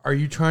 Are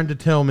you trying to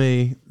tell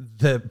me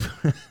that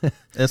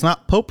it's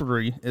not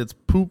potpourri? It's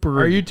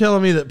Poopery. Are you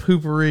telling me that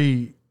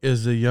Poopery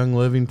is a Young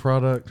Living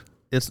product?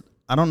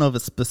 I don't know if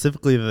it's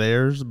specifically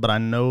theirs, but I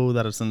know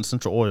that it's an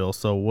essential oil.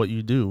 So what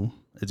you do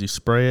is you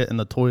spray it in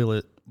the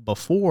toilet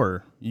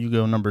before you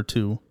go number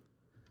 2.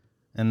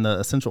 And the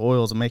essential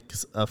oils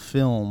makes a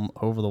film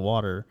over the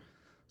water,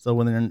 so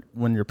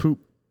when your poop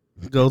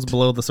goes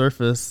below the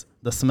surface,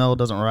 the smell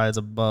doesn't rise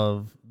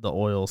above the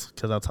oils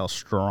because that's how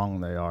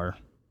strong they are.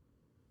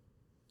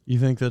 You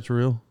think that's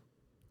real?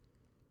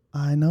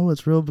 I know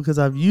it's real because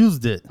I've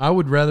used it. I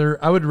would rather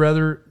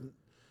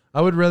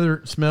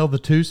smell the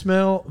 2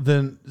 smell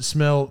than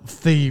smell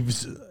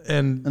thieves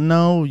and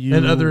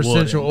other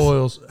essential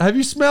oils. Have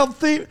you smelled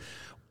thieves?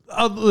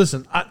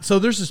 Listen. So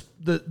there's this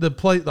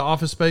the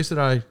office space that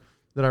I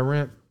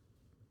rent.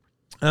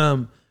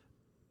 The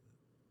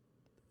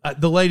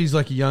lady's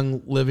like a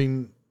Young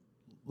Living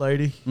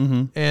lady.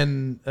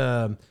 And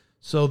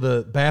so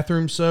the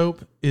bathroom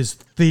soap is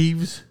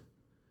thieves.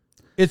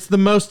 It's the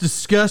most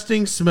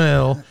disgusting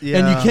smell,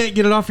 and you can't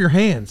get it off your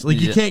hands. Like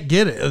you can't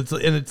get it.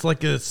 It's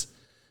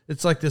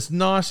like this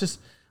nauseous.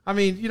 I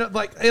mean,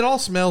 like it all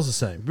smells the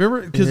same.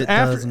 Remember, because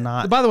after,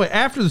 by the way,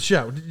 after the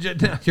show,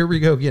 here we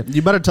go again.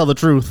 You better tell the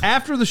truth.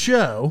 After the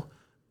show,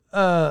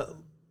 a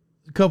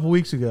couple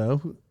weeks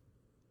ago,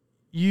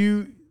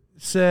 you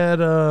said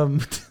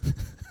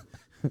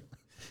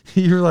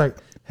you were like,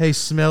 "Hey,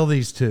 smell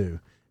these 2,"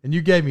 and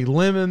you gave me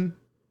lemon.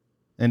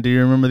 And do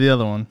you remember the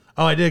other one?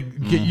 Oh, I did.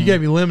 You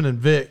gave me lemon and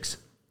Vicks.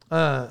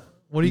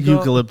 What do you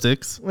call it?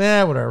 Eucalyptics.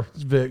 Yeah, whatever.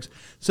 It's Vicks.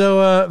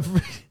 So,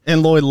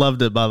 and Lloyd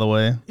loved it, by the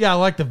way. Yeah, I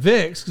like the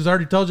Vicks because I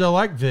already told you I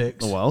like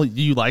Vicks. Well,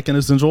 you like an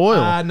essential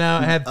oil. No,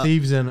 it had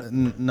thieves in it.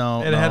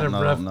 It had a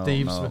rough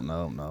thieves.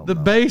 No. The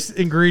base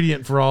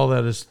ingredient for all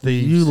that is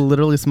thieves. You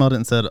literally smelled it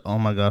and said, "Oh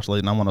my gosh,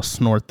 Leighton, I want to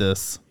snort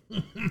this."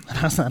 And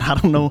I said, "I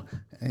don't know.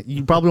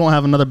 You probably won't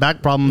have another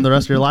back problem the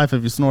rest of your life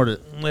if you snort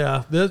it."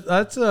 Yeah,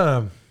 that's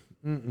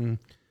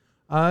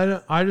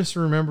I just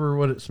remember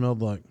what it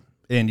smelled like.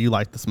 And you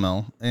like the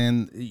smell.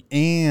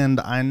 And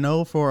I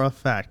know for a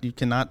fact you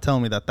cannot tell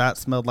me that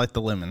smelled like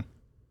the lemon.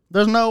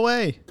 There's no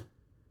way.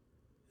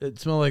 It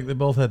smelled like they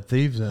both had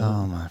thieves in it.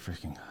 Oh my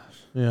freaking gosh.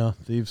 Yeah,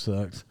 thieves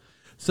sucks.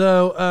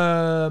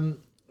 So,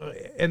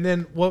 and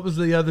then what was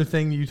the other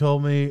thing you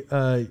told me?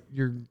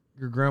 Your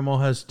grandma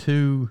has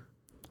 2.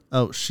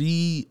 Oh,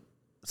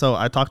 so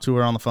I talked to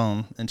her on the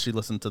phone, and she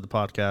listened to the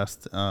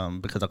podcast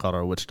because I called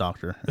her a witch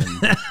doctor. And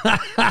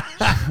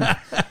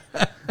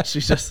she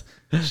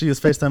was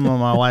FaceTiming with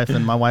my wife,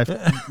 and my wife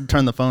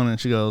turned the phone, and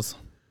she goes,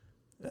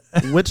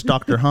 "Witch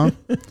doctor, huh?"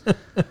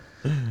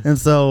 And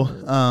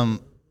so,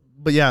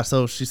 but yeah,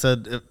 so she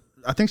said,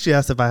 I think she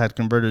asked if I had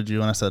converted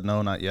you, and I said,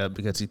 no, not yet,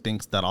 because she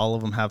thinks that all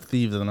of them have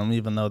thieves in them,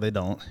 even though they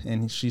don't.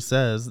 And she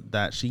says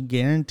that she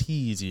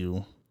guarantees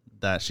you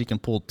that she can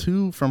pull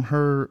 2 from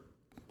her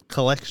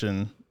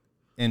collection.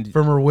 And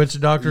from her witch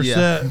doctor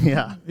set?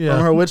 Yeah, from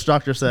her witch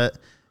doctor set,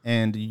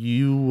 and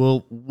you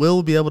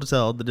will be able to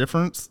tell the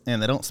difference,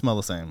 and they don't smell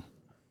the same.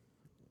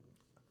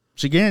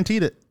 She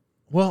guaranteed it.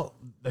 Well,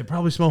 they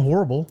probably smell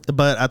horrible.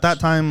 But at that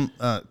time,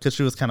 because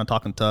she was kind of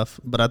talking tough,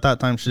 but at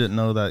that time she didn't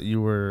know that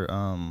you were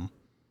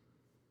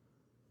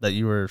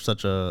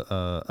such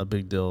a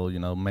big deal,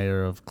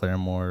 mayor of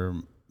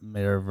Claremore,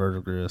 mayor of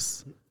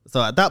Verdigris.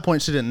 So at that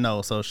point she didn't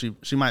know, so she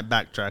might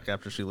backtrack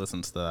after she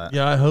listens to that.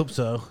 Yeah, I hope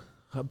so.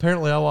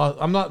 Apparently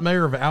I'm not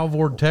mayor of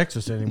Alvord,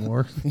 Texas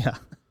anymore. Yeah.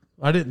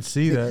 I didn't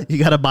see that. You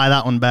got to buy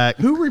that one back.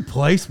 Who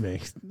replaced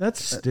me?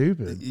 That's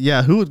stupid.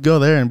 Yeah, who would go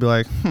there and be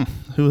like,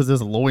 who is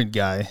this Lloyd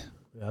guy?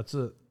 That's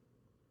it.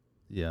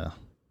 Yeah.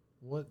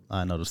 What?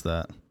 I noticed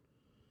that.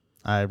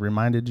 I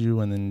reminded you,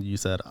 and then you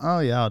said, oh,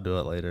 yeah, I'll do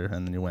it later.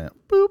 And then you went,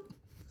 boop.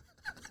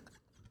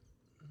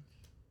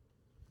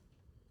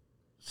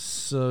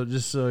 So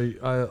just so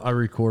I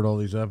record all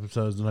these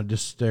episodes, and I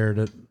just stared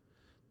at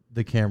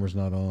the camera's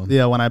not on.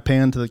 Yeah, when I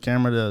panned to the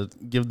camera to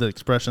give the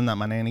expression that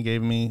my nanny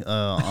gave me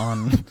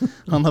on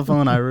the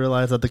phone, I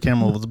realized that the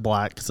camera was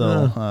black.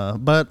 So,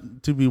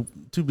 but to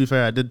be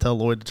fair, I did tell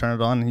Lloyd to turn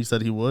it on, and he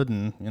said he would,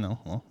 and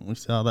well, we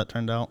see how that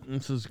turned out.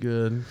 This is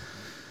good.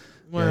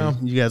 Well,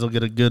 you guys will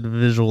get a good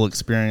visual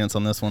experience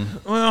on this one.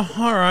 Well,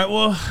 all right.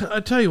 Well, I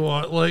tell you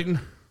what,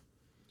 Leighton,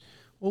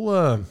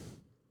 we'll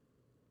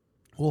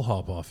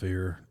hop off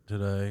here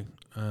today.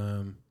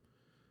 I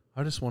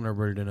just want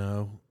everybody to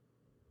know.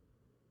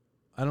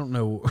 I don't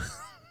know.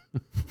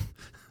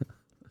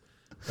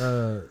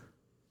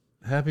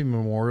 Happy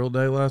Memorial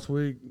Day last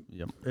week.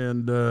 Yep.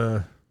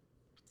 And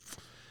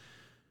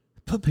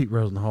put Pete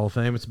Rose in the Hall of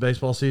Fame. It's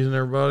baseball season,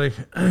 everybody.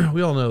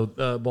 We all know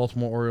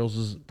Baltimore Orioles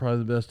is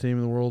probably the best team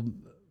in the world.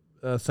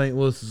 St.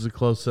 Louis is a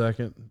close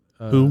second.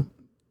 Who?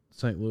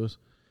 St. Louis.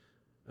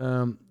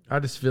 I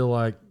just feel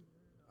like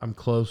I'm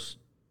close.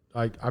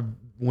 I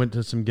went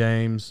to some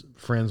games.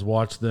 Friends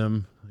watched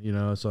them.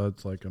 So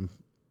it's like I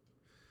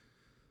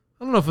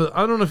don't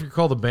know if you're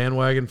called a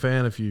bandwagon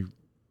fan if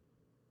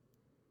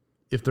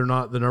they're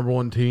not the number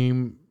one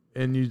team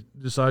and you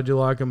decide you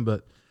like them,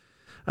 but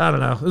I don't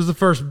know. This is the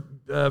first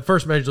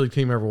major league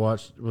team I ever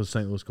watched was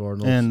St. Louis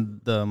Cardinals, and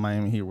the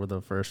Miami Heat were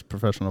the first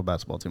professional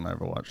basketball team I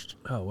ever watched.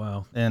 Oh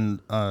wow! And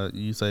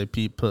you say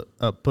put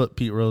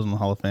Pete Rose in the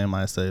Hall of Fame.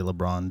 I say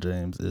LeBron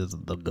James is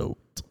the GOAT.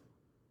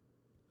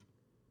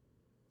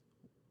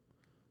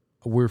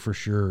 We're for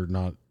sure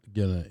not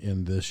gonna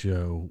end this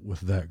show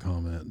with that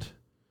comment.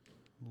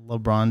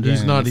 LeBron James,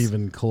 he's not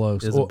even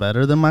close. Is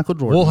better than Michael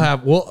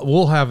Jordan.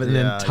 We'll have an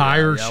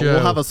entire show. We'll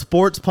have a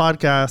sports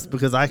podcast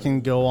because I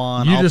can go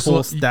on. I'll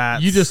pull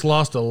stats. You just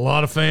lost a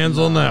lot of fans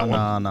on that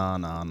one.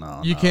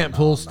 No. You can't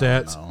pull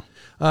stats.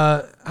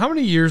 No. How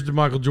many years did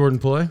Michael Jordan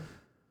play?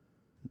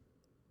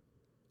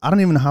 I don't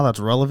even know how that's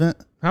relevant.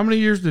 How many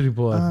years did he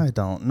play? I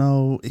don't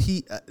know.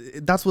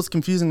 That's what's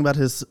confusing about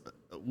his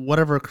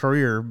whatever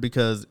career,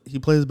 because he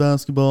plays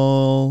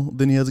basketball,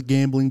 then he has a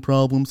gambling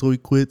problem, so he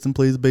quits and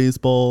plays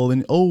baseball,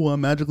 then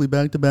I'm magically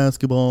back to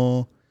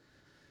basketball.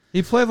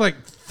 He played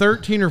like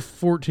 13 or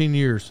 14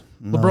 years.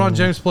 No. LeBron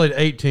James played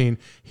 18.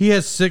 He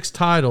has 6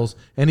 titles,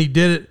 and he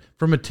did it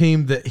from a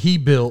team that he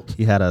built.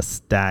 He had a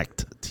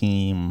stacked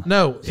team.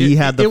 No. He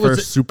had the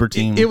first super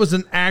team. It was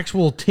an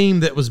actual team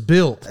that was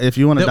built. If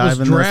you want to dive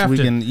in this, we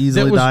can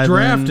easily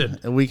dive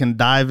in. We can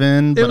dive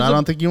in, but I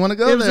don't think you want to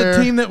go there. It was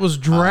a team that was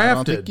drafted. I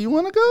don't think you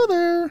want to go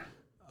there.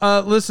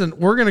 Listen,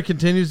 we're going to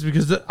continue this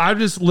because I've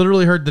just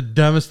literally heard the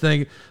dumbest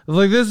thing.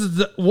 Like, this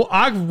is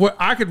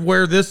I could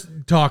wear this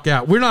talk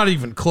out. We're not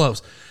even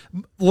close.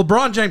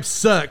 LeBron James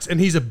sucks, and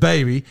he's a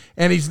baby,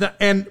 and he's not.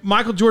 And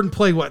Michael Jordan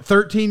played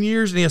 13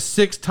 years, and he has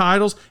 6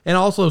 titles and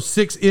also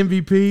 6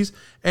 MVPs.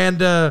 And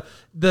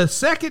the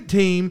second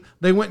team,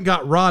 they went and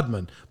got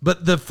Rodman,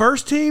 but the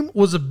first team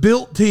was a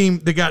built team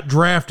that got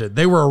drafted.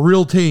 They were a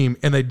real team,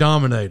 and they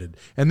dominated.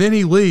 And then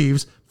he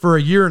leaves for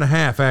a year and a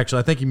half. Actually,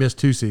 I think he missed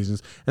 2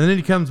 seasons, and then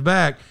he comes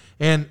back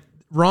and.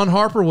 Ron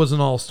Harper was an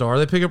all-star.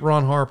 They pick up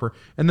Ron Harper.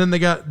 And then they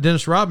got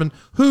Dennis Rodman,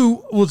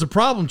 who was a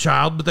problem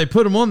child, but they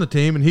put him on the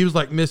team, and he was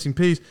like missing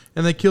piece,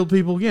 and they killed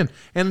people again.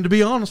 And to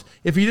be honest,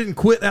 if he didn't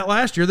quit that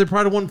last year, they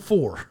probably won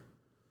 4.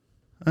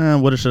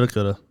 Woulda, shoulda,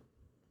 coulda.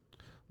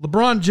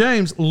 LeBron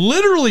James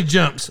literally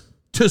jumps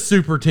to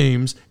super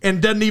teams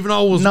and doesn't even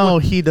always. No,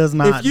 he does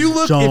not.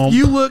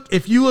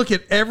 If you look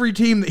at every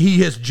team that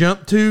he has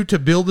jumped to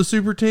build the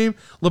super team,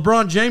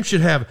 LeBron James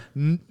should have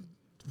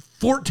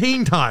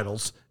 14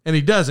 titles, and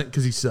he doesn't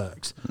because he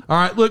sucks. All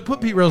right, look,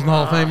 put Pete Rose in the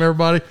Hall of Fame,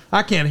 everybody.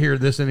 I can't hear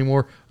this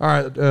anymore. All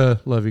right,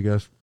 love you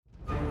guys.